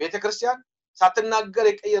 ቤተክርስቲያን ሳትናገር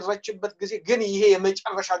የቀየረችበት ጊዜ ግን ይሄ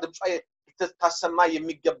የመጨረሻ ድምጿ ልትታሰማ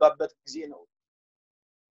የሚገባበት ጊዜ ነው።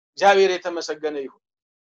 እግዚአብሔር የተመሰገነ ይሁን።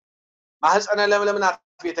 ማህፀነ ለምለም ናት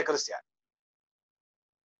ቤተክርስቲያን።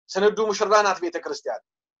 ስንዱ ሙሽራ ናት ቤተክርስቲያን።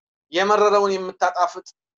 የመረረውን የምታጣፍጥ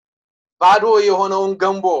ባዶ የሆነውን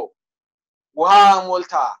ገንቦ ውሃ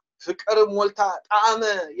ሞልታ ፍቅር ሞልታ ጣዕም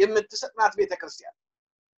የምትሰጥ ናት ቤተክርስቲያን።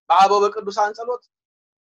 በአበው በቅዱሳን ጸሎት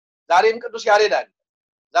ዛሬም ቅዱስ ያሬድ አለ፣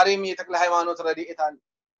 ዛሬም የተክለ ሃይማኖት ረድኤት አለ፣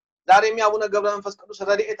 ዛሬም የአቡነ ገብረ መንፈስ ቅዱስ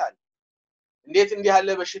ረድኤት አለ። እንዴት እንዲህ ያለ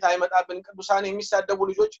በሽታ አይመጣብን? ቅዱሳን የሚሳደቡ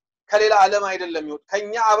ልጆች ከሌላ ዓለም አይደለም ይወጡ፣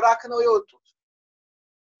 ከኛ አብራክ ነው የወጡት።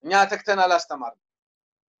 እኛ ተክተን አላስተማርንም፣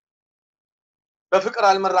 በፍቅር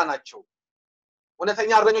አልመራናቸው፣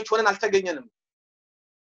 እውነተኛ እረኞች ሆነን አልተገኘንም።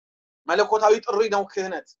 መለኮታዊ ጥሪ ነው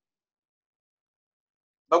ክህነት።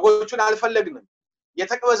 በጎቹን አልፈለግንም፣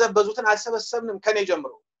 የተቀበዘበዙትን አልሰበሰብንም። ከኔ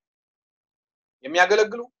ጀምሮ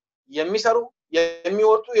የሚያገለግሉ የሚሰሩ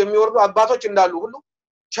የሚወርዱ አባቶች እንዳሉ ሁሉ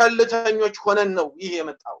ቸልተኞች ሆነን ነው ይህ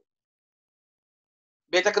የመጣው።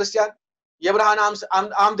 ቤተክርስቲያን የብርሃን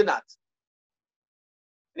አምድ ናት።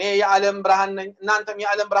 እኔ የዓለም ብርሃን ነኝ እናንተም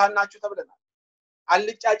የዓለም ብርሃን ናችሁ ተብለናል።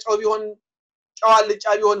 አልጫ ጨው ቢሆን ጨው አልጫ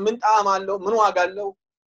ቢሆን ምን ጣዕም አለው? ምን ዋጋ አለው?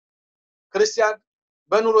 ክርስቲያን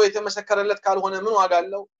በኑሮ የተመሰከረለት ካልሆነ ምን ዋጋ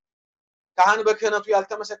አለው? ካህን በክህነቱ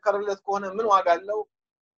ያልተመሰከረለት ከሆነ ምን ዋጋ አለው?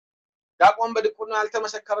 ዲያቆን በዲቁና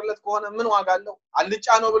ያልተመሰከረለት ከሆነ ምን ዋጋ አለው? አልጫ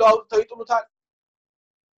ነው ብለው አውጥተው ይጥሉታል።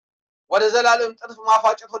 ወደ ዘላለም ጥርፍ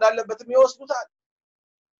ማፋጨት ወዳለበትም ይወስዱታል።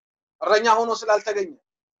 እረኛ ሆኖ ስላልተገኘ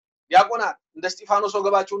ዲያቆናት እንደ እስጢፋኖስ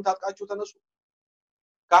ወገባችሁን ታጥቃችሁ ተነሱ።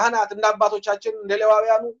 ካህናት እንደ አባቶቻችን እንደ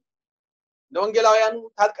ሌዋውያኑ እንደ ወንጌላውያኑ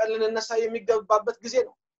ታጥቀን ልንነሳ የሚገባበት ጊዜ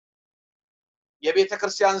ነው።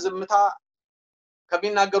 የቤተክርስቲያን ዝምታ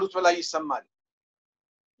ከሚናገሩት በላይ ይሰማል።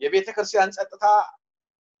 የቤተክርስቲያን ጸጥታ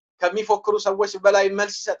ከሚፎክሩ ሰዎች በላይ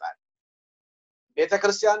መልስ ይሰጣል።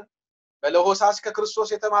 ቤተክርስቲያን በለሆሳስ ከክርስቶስ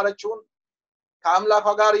የተማረችውን ከአምላኳ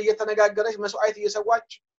ጋር እየተነጋገረች መስዋዕት እየሰዋች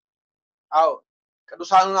አዎ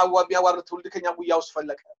ቅዱሳኑን የሚያዋርድ ትውልድ ከኛ ጉያ ውስጥ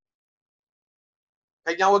ፈለቀ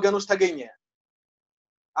ከኛ ወገን ውስጥ ተገኘ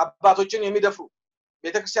አባቶችን የሚደፍሩ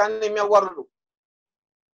ቤተክርስቲያንን የሚያዋርዱ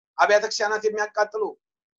አብያተ ክርስቲያናት የሚያቃጥሉ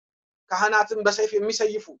ካህናትን በሰይፍ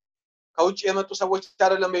የሚሰይፉ ከውጭ የመጡ ሰዎች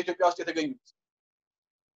አይደለም በኢትዮጵያ ውስጥ የተገኙት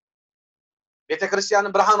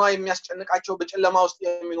ቤተክርስቲያን ብርሃኗ የሚያስጨንቃቸው በጨለማ ውስጥ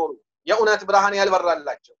የሚኖሩ የእውነት ብርሃን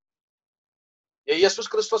ያልበራላቸው የኢየሱስ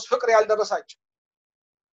ክርስቶስ ፍቅር ያልደረሳቸው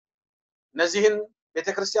እነዚህን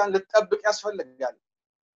ቤተክርስቲያን ልትጠብቅ ያስፈልጋል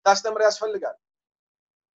ታስተምር ያስፈልጋል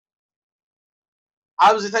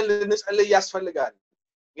አብዝተን ልንጸልይ ያስፈልጋል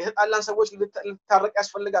የተጣላን ሰዎች ልታረቅ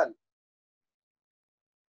ያስፈልጋል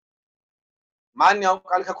ማን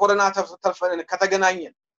ያውቃል ከኮሮና ተርፈን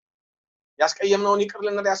ከተገናኘን ያስቀየምነውን ይቅር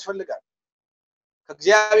ልንል ያስፈልጋል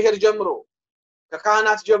ከእግዚአብሔር ጀምሮ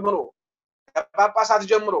ከካህናት ጀምሮ ከጳጳሳት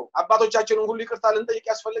ጀምሮ አባቶቻችንን ሁሉ ይቅርታ ልንጠይቅ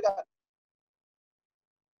ያስፈልጋል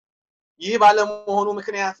ይህ ባለመሆኑ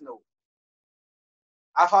ምክንያት ነው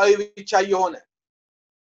አፋዊ ብቻ የሆነ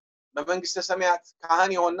በመንግስተ ሰማያት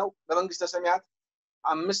ካህን የሆነው በመንግስተ ሰማያት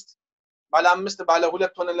ባለ 5 ባለ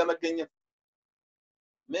 2 ሆነን ለመገኘት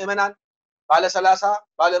ምእመናን ባለ 30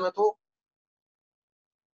 ባለ 100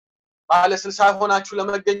 ባለ 60 ሆናችሁ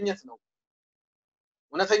ለመገኘት ነው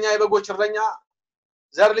እውነተኛ የበጎች እረኛ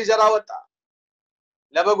ዘር ሊዘራ ወጣ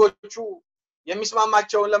ለበጎቹ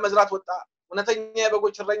የሚስማማቸውን ለመዝራት ወጣ እውነተኛ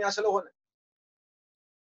የበጎች እረኛ ስለሆነ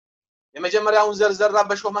የመጀመሪያውን ዘር ዘራ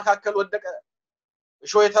በሾህ መካከል ወደቀ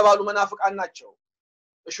እሾህ የተባሉ መናፍቃን ናቸው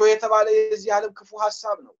እሾህ የተባለ የዚህ ዓለም ክፉ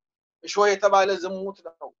ሐሳብ ነው እሾህ የተባለ ዝሙት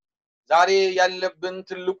ነው ዛሬ ያለብን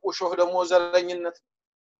ትልቁ እሾህ ደግሞ ዘረኝነት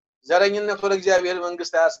ወደ እግዚአብሔር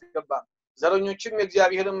መንግስት አያስገባም ዘረኞችም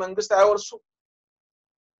የእግዚአብሔርን መንግስት አይወርሱ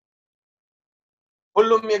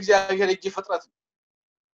ሁሉም የእግዚአብሔር እጅ ፍጥረት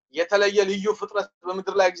የተለየ ልዩ ፍጥረት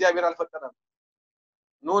በመድር ላይ እግዚአብሔር አልፈጠረም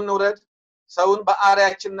ኑ እንውረድ ሰውን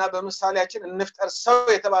በአርአያችንና በምሳሌያችን እንፍጠር ሰው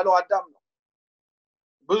የተባለው አዳም ነው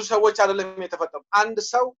ብዙ ሰዎች አይደለም የተፈጠሩ አንድ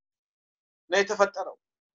ሰው ነው የተፈጠረው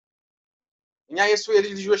እኛ የሱ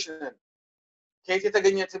የልጅ ልጆች ነን ከየት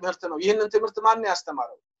የተገኘ ትምህርት ነው ይህንን ትምህርት ማን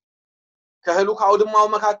ያስተማረው ከህሉ ከአውድማው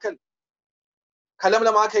መካከል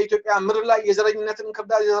ከለምለማ ከኢትዮጵያ ምድር ላይ የዘረኝነትን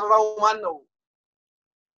ክብዳት የዘራው ማን ነው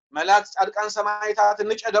መላእክት ጻድቃን ሰማዕታት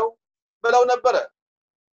እንጨደው ብለው ነበር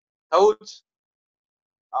ተውት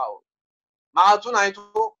አዎ ማዕቱን አይቶ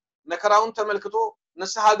መከራውን ተመልክቶ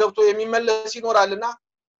ንስሐ ገብቶ የሚመለስ ይኖራልና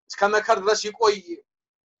እስከ መከር ድረስ ይቆይ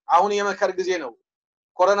አሁን የመከር ጊዜ ነው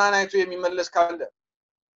ኮሮናን አይቶ የሚመለስ ካለ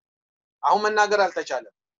አሁን መናገር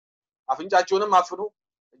አልተቻለም አፍንጫችሁንም አፍኑ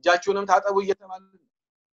እጃችሁንም ታጠቡ እየተባለ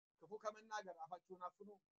ክፉ ከመናገር አፋችሁን አፍኑ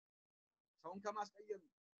ሰውን ከማስቀየም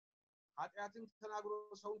ኃጢአትን ተናግሮ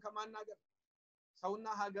ሰውን ከማናገር ሰውና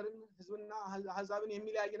ሀገርን ህዝብና አሕዛብን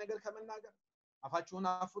የሚለያይ ነገር ከመናገር አፋችሁን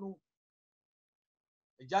አፍኑ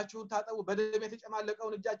እጃችሁን ታጠቡ በደም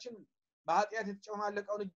የተጨማለቀውን እጃችንን በኃጢአት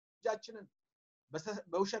የተጨማለቀውን እጃችንን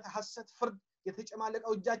በውሸት ሐሰት ፍርድ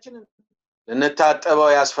የተጨማለቀው እጃችንን ልንታጠበው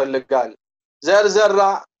ያስፈልጋል ዘርዘራ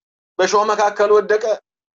በሾህ መካከል ወደቀ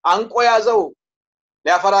አንቆ ያዘው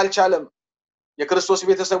ሊያፈራ አልቻለም የክርስቶስ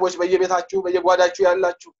ቤተሰቦች በየቤታችሁ በየጓዳችሁ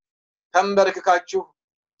ያላችሁ ተንበርክካችሁ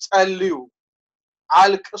ጸልዩ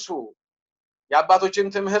አልቅሱ የአባቶችን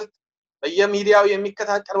ትምህርት በየሚዲያው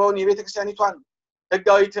የሚከታተለውን የቤተክርስቲያኒቷን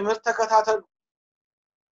ህጋዊ ትምህርት ተከታተሉ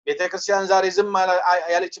ቤተክርስቲያን ዛሬ ዝም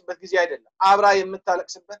ያለችበት ጊዜ አይደለም አብራ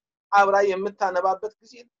የምታለቅስበት አብራ የምታነባበት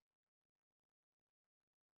ጊዜ ነው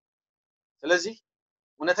ስለዚህ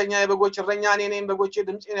እውነተኛ የበጎች እረኛ እኔ ነኝ በጎቼ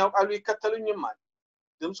ድምጼን ያውቃሉ ይከተሉኝማል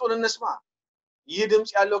ድምጹን እንስማ ይህ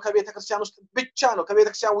ድምጽ ያለው ከቤተክርስቲያን ውስጥ ብቻ ነው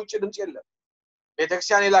ከቤተክርስቲያን ውጪ ድምጽ የለም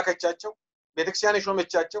ቤተክርስቲያን የላከቻቸው ቤተክርስቲያን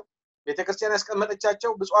የሾመቻቸው ቤተክርስቲያን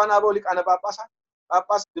ያስቀመጠቻቸው ብፁዓን አበው ሊቃነ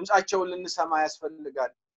ጳጳስ ድምጻቸውን ልንሰማ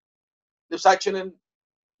ያስፈልጋል ልብሳችንን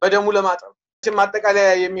በደሙ ለማጠብ ማጠቃለያ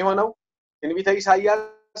የሚሆነው ትንቢተ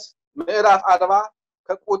ኢሳይያስ ምዕራፍ 40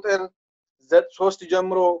 ከቁጥር 3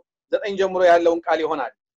 ጀምሮ 9 ጀምሮ ያለውን ቃል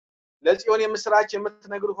ይሆናል ለጽዮን የምስራች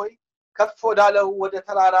የምትነግሩ ሆይ ከፍ ወዳለው ወደ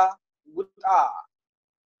ተራራ ውጣ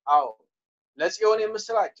አዎ ለጽዮን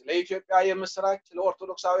የምስራች ለኢትዮጵያ የምስራች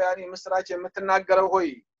ለኦርቶዶክሳውያን የምስራች የምትናገረው ሆይ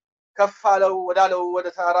ከፍ አለው ወዳለው ወደ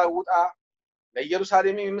ተራራ ውጣ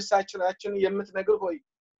ለኢየሩሳሌም የምስራችን የምትነግር ሆይ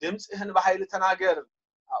ድምጽህን በኃይል ተናገር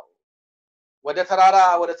አዎ ወደ ተራራ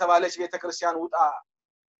ወደ ተባለች ቤተክርስቲያን ውጣ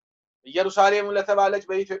ኢየሩሳሌም ለተባለች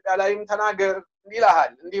በኢትዮጵያ ላይም ተናገር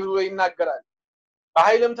ይላል እንዲህ ብሎ ይናገራል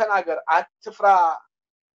በኃይልም ተናገር አትፍራ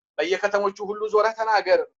በየከተሞቹ ሁሉ ዞረ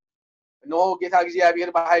ተናገር ነው ጌታ እግዚአብሔር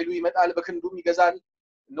በኃይሉ ይመጣል በክንዱም ይገዛል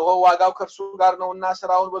እነሆ ዋጋው ከእርሱ ጋር ነውና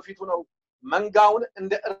ስራውን በፊቱ ነው። መንጋውን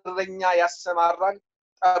እንደ እረኛ ያሰማራል፣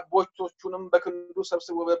 ጠቦቶቹንም በክንዱ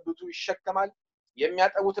ሰብስቦ በብቱ ይሸከማል፣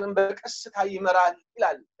 የሚያጠቡትንም በቀስታ ይመራል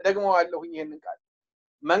ይላል። ደግሞዋለሁ ይሄንን ቃል።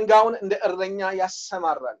 መንጋውን እንደ እረኛ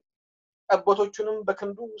ያሰማራል፣ ጠቦቶቹንም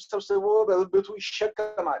በክንዱ ሰብስቦ በብቱ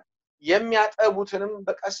ይሸከማል፣ የሚያጠቡትንም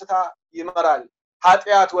በቀስታ ይመራል።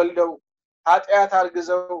 ኃጢአት ወልደው ኃጢአት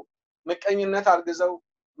አርግዘው ምቀኝነት አርግዘው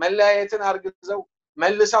መለያየትን አርግዘው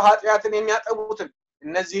መልሰው ኃጢአትን የሚያጠቡትን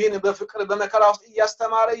እነዚህን በፍቅር በመከራ ውስጥ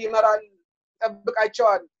እያስተማረ ይመራል፣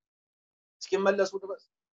 ይጠብቃቸዋል እስኪመለሱ ድረስ።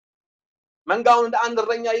 መንጋውን እንደ አንድ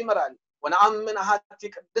እረኛ ይመራል። ወነአምን አሐቲ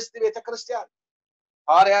ቅድስት ቤተክርስቲያን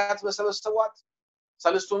ሐዋርያት በሰበሰቧት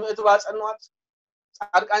ሰለስቱ ምዕት ባጸኗት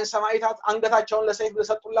ጻድቃን ሰማዕታት አንገታቸውን ለሰይፍ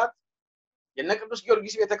በሰጡላት የነ ቅዱስ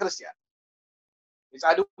ጊዮርጊስ ቤተክርስቲያን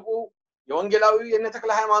የጻድቁ የወንጌላዊ የነ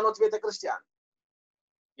ተክለ ሃይማኖት ቤተክርስቲያን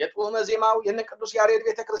የጦመ ዜማው የነ ቅዱስ ያሬድ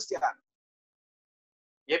ቤተክርስቲያን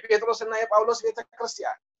የጴጥሮስና የጳውሎስ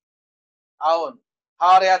ቤተክርስቲያን አሁን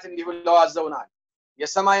ሐዋርያት እንዲህ ብለው አዘውናል።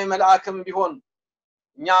 የሰማይ መልአክም ቢሆን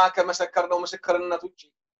እኛ ከመሰከርነው ምስክርነት ውጪ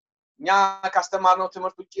እኛ ካስተማርነው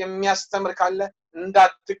ትምህርት ውጪ የሚያስተምር ካለ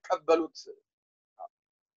እንዳትቀበሉት።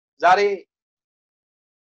 ዛሬ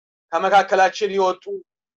ከመካከላችን ይወጡ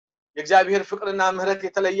የእግዚአብሔር ፍቅርና ምህረት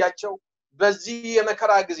የተለያቸው በዚህ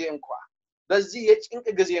የመከራ ጊዜ እንኳን በዚህ የጭንቅ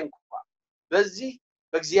ጊዜ እንኳን በዚህ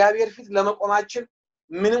በእግዚአብሔር ፊት ለመቆማችን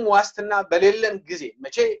ምንም ዋስትና በሌለን ጊዜ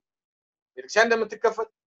መቼ ቤተክርስቲያን እንደምትከፈት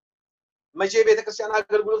መቼ ቤተክርስቲያን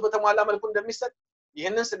አገልግሎት በተሟላ መልኩ እንደሚሰጥ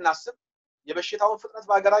ይሄንን ስናስብ የበሽታውን ፍጥነት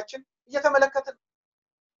በአገራችን እየተመለከትን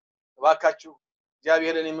እባካችሁ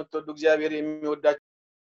እግዚአብሔርን የምትወዱ እግዚአብሔር የሚወዳችሁ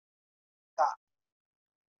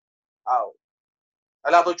አው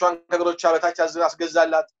ጠላቶቿን ከእግሮቿ በታች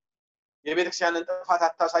አስገዛላት የቤተክርስቲያንን ጥፋት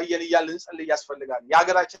አታሳየን እያልን እንጸልይ ያስፈልጋል።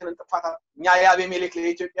 የሀገራችንን ጥፋት እኛ የአቤሜሌክ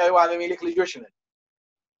ለኢትዮጵያው አቤሜሌክ ልጆች ነን።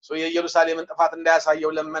 የኢየሩሳሌምን ጥፋት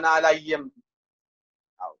እንዳያሳየው ለመና አላየም።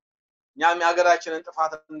 አው እኛም የሀገራችንን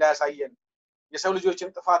ጥፋት እንዳያሳየን የሰው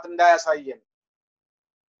ልጆችን ጥፋት እንዳያሳየን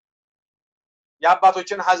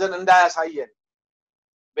የአባቶችን ሐዘን እንዳያሳየን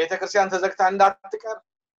ቤተክርስቲያን ተዘግታ እንዳትቀር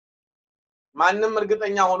ማንም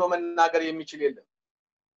እርግጠኛ ሆኖ መናገር የሚችል የለም።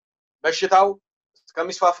 በሽታው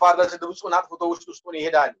እስከሚስፋፋ ድረስ ድምጹን አጥፍቶ ውስጡን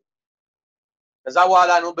ይሄዳል። ከዛ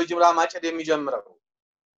በኋላ ነው በጅምላ ማጨድ የሚጀምረው።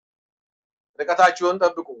 ርቀታችሁን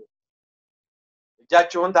ጠብቁ፣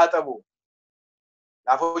 እጃችሁን ታጠቡ፣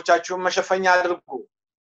 ላፎቻችሁን መሸፈኛ አድርጉ፣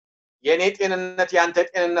 የኔ ጤንነት ያንተ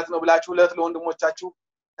ጤንነት ነው ብላችሁ ለወንድሞቻችሁ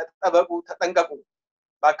ተጠበቁ፣ ተጠንቀቁ።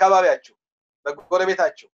 በአካባቢያችሁ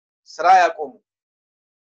በጎረቤታችሁ ስራ ያቆሙ፣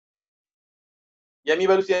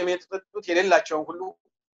 የሚበሉት የሚጠጡት የሌላቸውን ሁሉ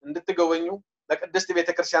እንድትገወኙ በቅድስት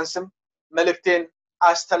ቤተክርስቲያን ስም መልእክቴን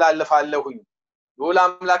አስተላልፋለሁኝ። ልዑል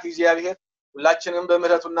አምላክ እግዚአብሔር ሁላችንም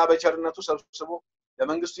በምህረቱና በቸርነቱ ሰብስቦ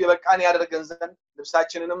ለመንግስቱ የበቃን ያደርገን ዘንድ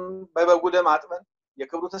ልብሳችንንም በበጉ ደም አጥበን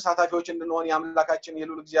የክብሩ ተሳታፊዎች እንድንሆን የአምላካችን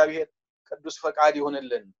የልዑል እግዚአብሔር ቅዱስ ፈቃድ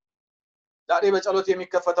ይሁንልን። ዛሬ በጸሎት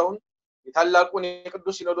የሚከፈተውን የታላቁን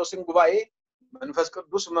የቅዱስ ሲኖዶስን ጉባኤ መንፈስ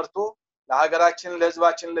ቅዱስ መርቶ ለሀገራችን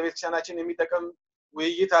ለሕዝባችን ለቤተክርስቲያናችን የሚጠቅም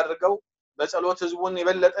ውይይት አድርገው በጸሎት ህዝቡን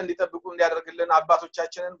ይበለጠ እንዲጠብቁ እንዲያደርግልን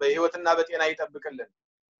አባቶቻችንን በህይወትና በጤና ይጠብቅልን።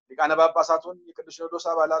 ሊቃነ ጳጳሳቱን የቅዱስ ሲኖዶስ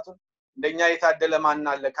አባላቱን እንደኛ የታደለ ማን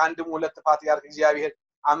አለ? ከአንድም ሁለት ፓትርያርክ እግዚአብሔር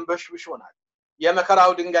አንበሽብሾናል።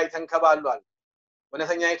 የመከራው ድንጋይ ተንከባሏል።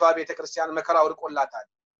 ወነተኛይቷ ቤተክርስቲያን መከራው ርቆላታል።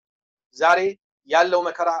 ዛሬ ያለው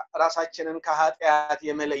መከራ ራሳችንን ከኃጢአት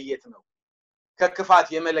የመለየት ነው። ከክፋት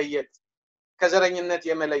የመለየት፣ ከዘረኝነት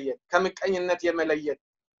የመለየት፣ ከምቀኝነት የመለየት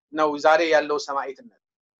ነው ዛሬ ያለው ሰማዕትነት።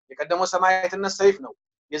 የቀደመው ሰማዕትነት ሰይፍ ነው።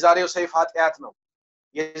 የዛሬው ሰይፍ ኃጢአት ነው።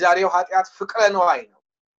 የዛሬው ኃጢአት ፍቅረ ነዋይ ነው።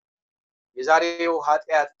 የዛሬው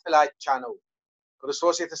ኃጢአት ጥላቻ ነው።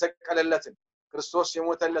 ክርስቶስ የተሰቀለለትን፣ ክርስቶስ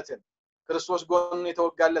የሞተለትን፣ ክርስቶስ ጎኑን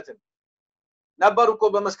የተወጋለትን ነበሩ እኮ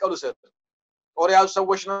በመስቀሉ ስር ጦር ያዙ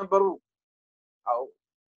ሰዎች ነበሩ። አው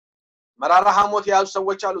መራራ ሐሞት ያዙ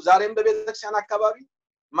ሰዎች አሉ። ዛሬም በቤተክርስቲያን አካባቢ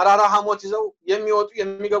መራራ ሐሞት ይዘው የሚወጡ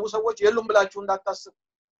የሚገቡ ሰዎች የሉም ብላችሁ እንዳታስቡ።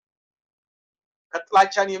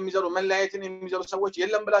 ከጥላቻን የሚዘሩ መለያየትን የሚዘሩ ሰዎች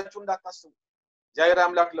የለም ብላችሁ እንዳታስቡ። እግዚአብሔር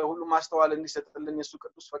አምላክ ለሁሉ ማስተዋል እንዲሰጥልን የሱ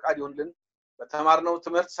ቅዱስ ፈቃድ ይሁንልን። በተማርነው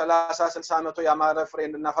ትምህርት 30 60 መቶ ያማረ ፍሬ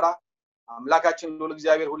እንድናፈራ አምላካችን ልዑል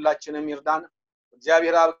እግዚአብሔር ሁላችንም ይርዳን።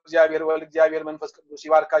 እግዚአብሔር አብ፣ እግዚአብሔር ወልድ፣ እግዚአብሔር መንፈስ ቅዱስ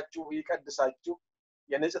ይባርካችሁ ይቀድሳችሁ።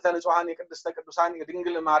 የንጽሕተ ንጹሐን የቅድስተ ቅዱሳን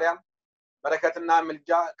የድንግል ማርያም በረከትና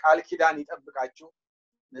ምልጃ ቃል ኪዳን ይጠብቃችሁ።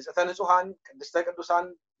 ንጽሕተ ንጹሐን ቅድስተ ቅዱሳን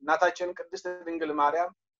እናታችን ቅድስት ድንግል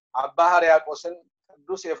ማርያም አባ ሕርያቆስን፣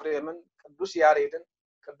 ቅዱስ ኤፍሬምን፣ ቅዱስ ያሬድን፣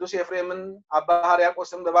 ቅዱስ ኤፍሬምን አባ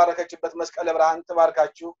ሕርያቆስን በባረከችበት መስቀለ ብርሃን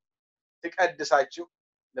ትባርካችሁ ትቀድሳችሁ።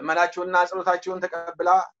 ለመናችሁና ጸሎታችሁን ተቀብላ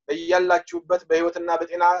በእያላችሁበት በሕይወትና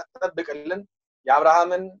በጤና ተጠብቅልን።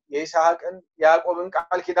 የአብርሃምን የይስሐቅን የያዕቆብን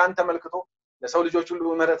ቃል ኪዳን ተመልክቶ ለሰው ልጆች ሁሉ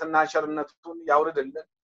ምሕረትና ቸርነቱን ያውርድልን።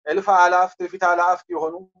 እልፍ አላፍ ትርፊት አላፍ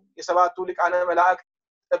የሆኑ የሰባቱ ሊቃነ መላእክት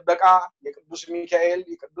ጥበቃ የቅዱስ ሚካኤል፣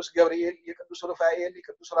 የቅዱስ ገብርኤል፣ የቅዱስ ሩፋኤል፣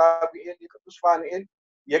 የቅዱስ ራጉኤል፣ የቅዱስ ፋኑኤል፣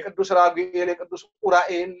 የቅዱስ ራጉኤል፣ የቅዱስ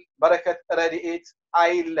ኡራኤል በረከት ረድኤት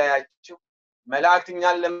አይለያችሁ። መላእክት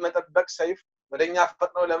እኛን ለመጠበቅ ሰይፍ ወደኛ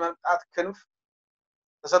ፈጥነው ለመምጣት ክንፍ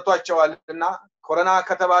ተሰጥቷቸዋልና ኮሮና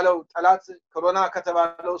ከተባለው ጠላት ኮሮና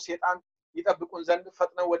ከተባለው ሰይጣን ይጠብቁን ዘንድ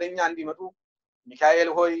ፈጥነው ወደኛ እንዲመጡ ሚካኤል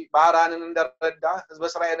ሆይ ባህራንን እንደረዳ ሕዝበ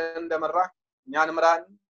እስራኤልን እንደመራ እኛን ምራን።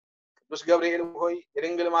 ቅዱስ ገብርኤል ሆይ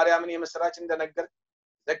የድንግል ማርያምን የምስራች እንደነገር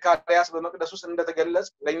ዘካርያስ በመቅደስ ውስጥ እንደተገለጽ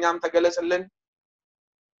ለኛም ተገለጽልን።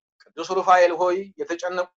 ቅዱስ ሩፋኤል ሆይ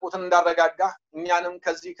የተጨነቁትን እንዳረጋጋ እኛንም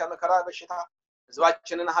ከዚህ ከመከራ በሽታ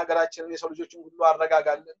ሕዝባችንን ሀገራችንን የሰው ልጆችን ሁሉ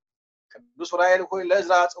አረጋጋልን። ቅዱስ ኡራኤል ሆይ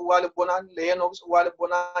ለዕዝራ ጽዋ ልቦናን ለሄኖክ ጽዋ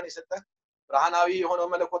ልቦናን የሰጠ ብርሃናዊ የሆነው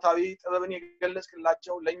መለኮታዊ ጥበብን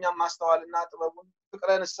የገለጽክላቸው ለኛም ማስተዋልና ጥበቡን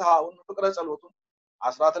ፍቅረ ንስሐውን ፍቅረ ጸሎቱን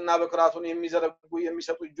አስራትና በኩራቱን የሚዘረጉ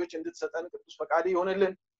የሚሰጡ እጆች እንድትሰጠን ቅዱስ ፈቃድ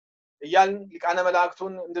ይሁንልን እያልን ሊቃነ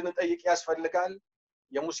መላእክቱን እንድንጠይቅ ያስፈልጋል።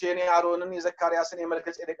 የሙሴን የአሮንን የዘካርያስን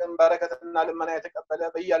የመልከጼዴቅን በረከትና ልመና የተቀበለ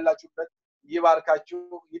በእያላችሁበት ይባርካችሁ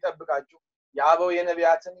ይጠብቃችሁ። የአበው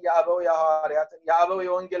የነቢያትን የአበው የሐዋርያትን የአበው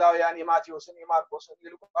የወንጌላውያን የማቴዎስን የማርቆስን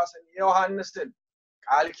የሉቃስን የዮሐንስን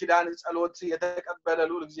ቃል ኪዳን ጸሎት የተቀበለ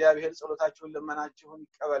ልዑል እግዚአብሔር ጸሎታችሁን ልመናችሁን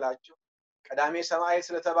ይቀበላችሁ። ቀዳሜ ሰማዕት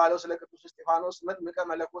ስለተባለው ስለ ቅዱስ እስጢፋኖስ መጥምቀ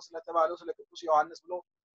መለኮት ስለተባለው ስለ ቅዱስ ዮሐንስ ብሎ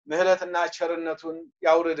ምሕረትና ቸርነቱን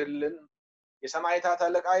ያውርድልን። የሰማዕታት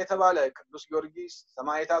አለቃ የተባለ ቅዱስ ጊዮርጊስ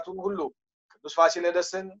ሰማዕታቱን ሁሉ ቅዱስ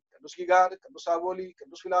ፋሲለደስን፣ ቅዱስ ጊጋር፣ ቅዱስ አቦሊ፣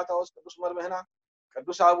 ቅዱስ ፊላታዎስ፣ ቅዱስ መርምህና፣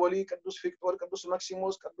 ቅዱስ አቦሊ፣ ቅዱስ ፊቅጦር፣ ቅዱስ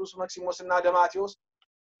መክሲሞስና ደማቴዎስ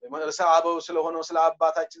ርዕሰ አበው ስለሆነው ስለ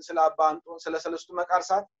አባታችን ስለ አባ አንጦን ስለ ሰለስቱ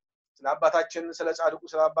መቃርሳት ስለ አባታችን ስለ ጻድቁ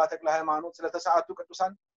ስለ አባ ተክለ ሃይማኖት ስለ ተሰዓቱ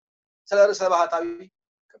ቅዱሳን ስለ ርዕሰ ባህታዊ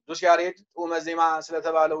ቅዱስ ያሬድ ጡመ ዜማ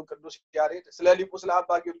ስለተባለው ቅዱስ ያሬድ ስለ ሊቁ ስለ አባ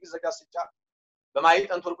ጊዮርጊስ ዘጋስጫ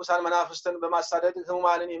በማይጠንቱ ርኩሳን መናፍስትን በማሳደድ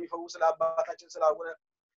ሕሙማንን የሚፈውስ ስለ አባታችን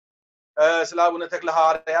ስለ አቡነ ተክለ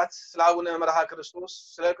ሐዋርያት ስለ አቡነ መርሐ ክርስቶስ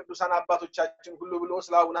ስለ ቅዱሳን አባቶቻችን ሁሉ ብሎ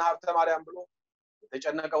ስለ አቡነ ሀብተ ማርያም ብሎ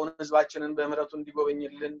የተጨነቀውን ሕዝባችንን በምህረቱ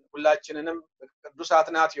እንዲጎበኝልን ሁላችንንም በቅዱስ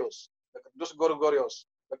አትናቴዎስ በቅዱስ ጎርጎርዮስ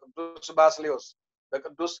በቅዱስ ባስልዮስ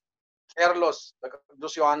በቅዱስ ቄርሎስ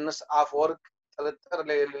በቅዱስ ዮሐንስ አፈወርቅ ጥርጥር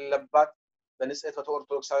የሌለባት በንጽሕተ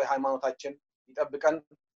ኦርቶዶክሳዊ ሃይማኖታችን ይጠብቀን።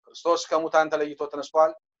 ክርስቶስ ከሙታን ተለይቶ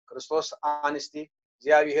ተነስቷል። ክርስቶስ አንስቲ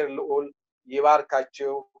እግዚአብሔር ልዑል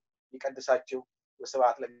ይባርካችሁ ይቀድሳችሁ።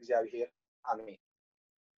 ወስብሐት ለእግዚአብሔር አሜን።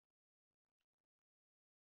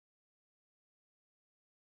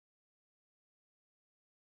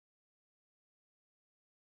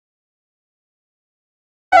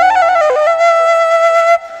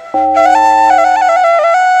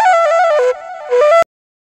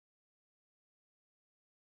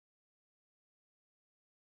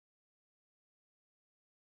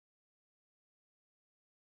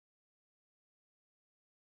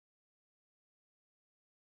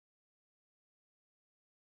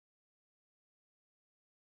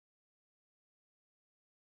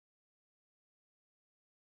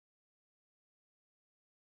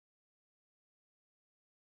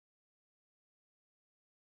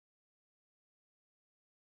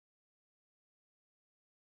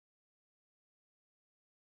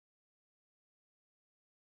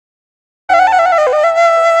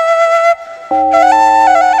 you.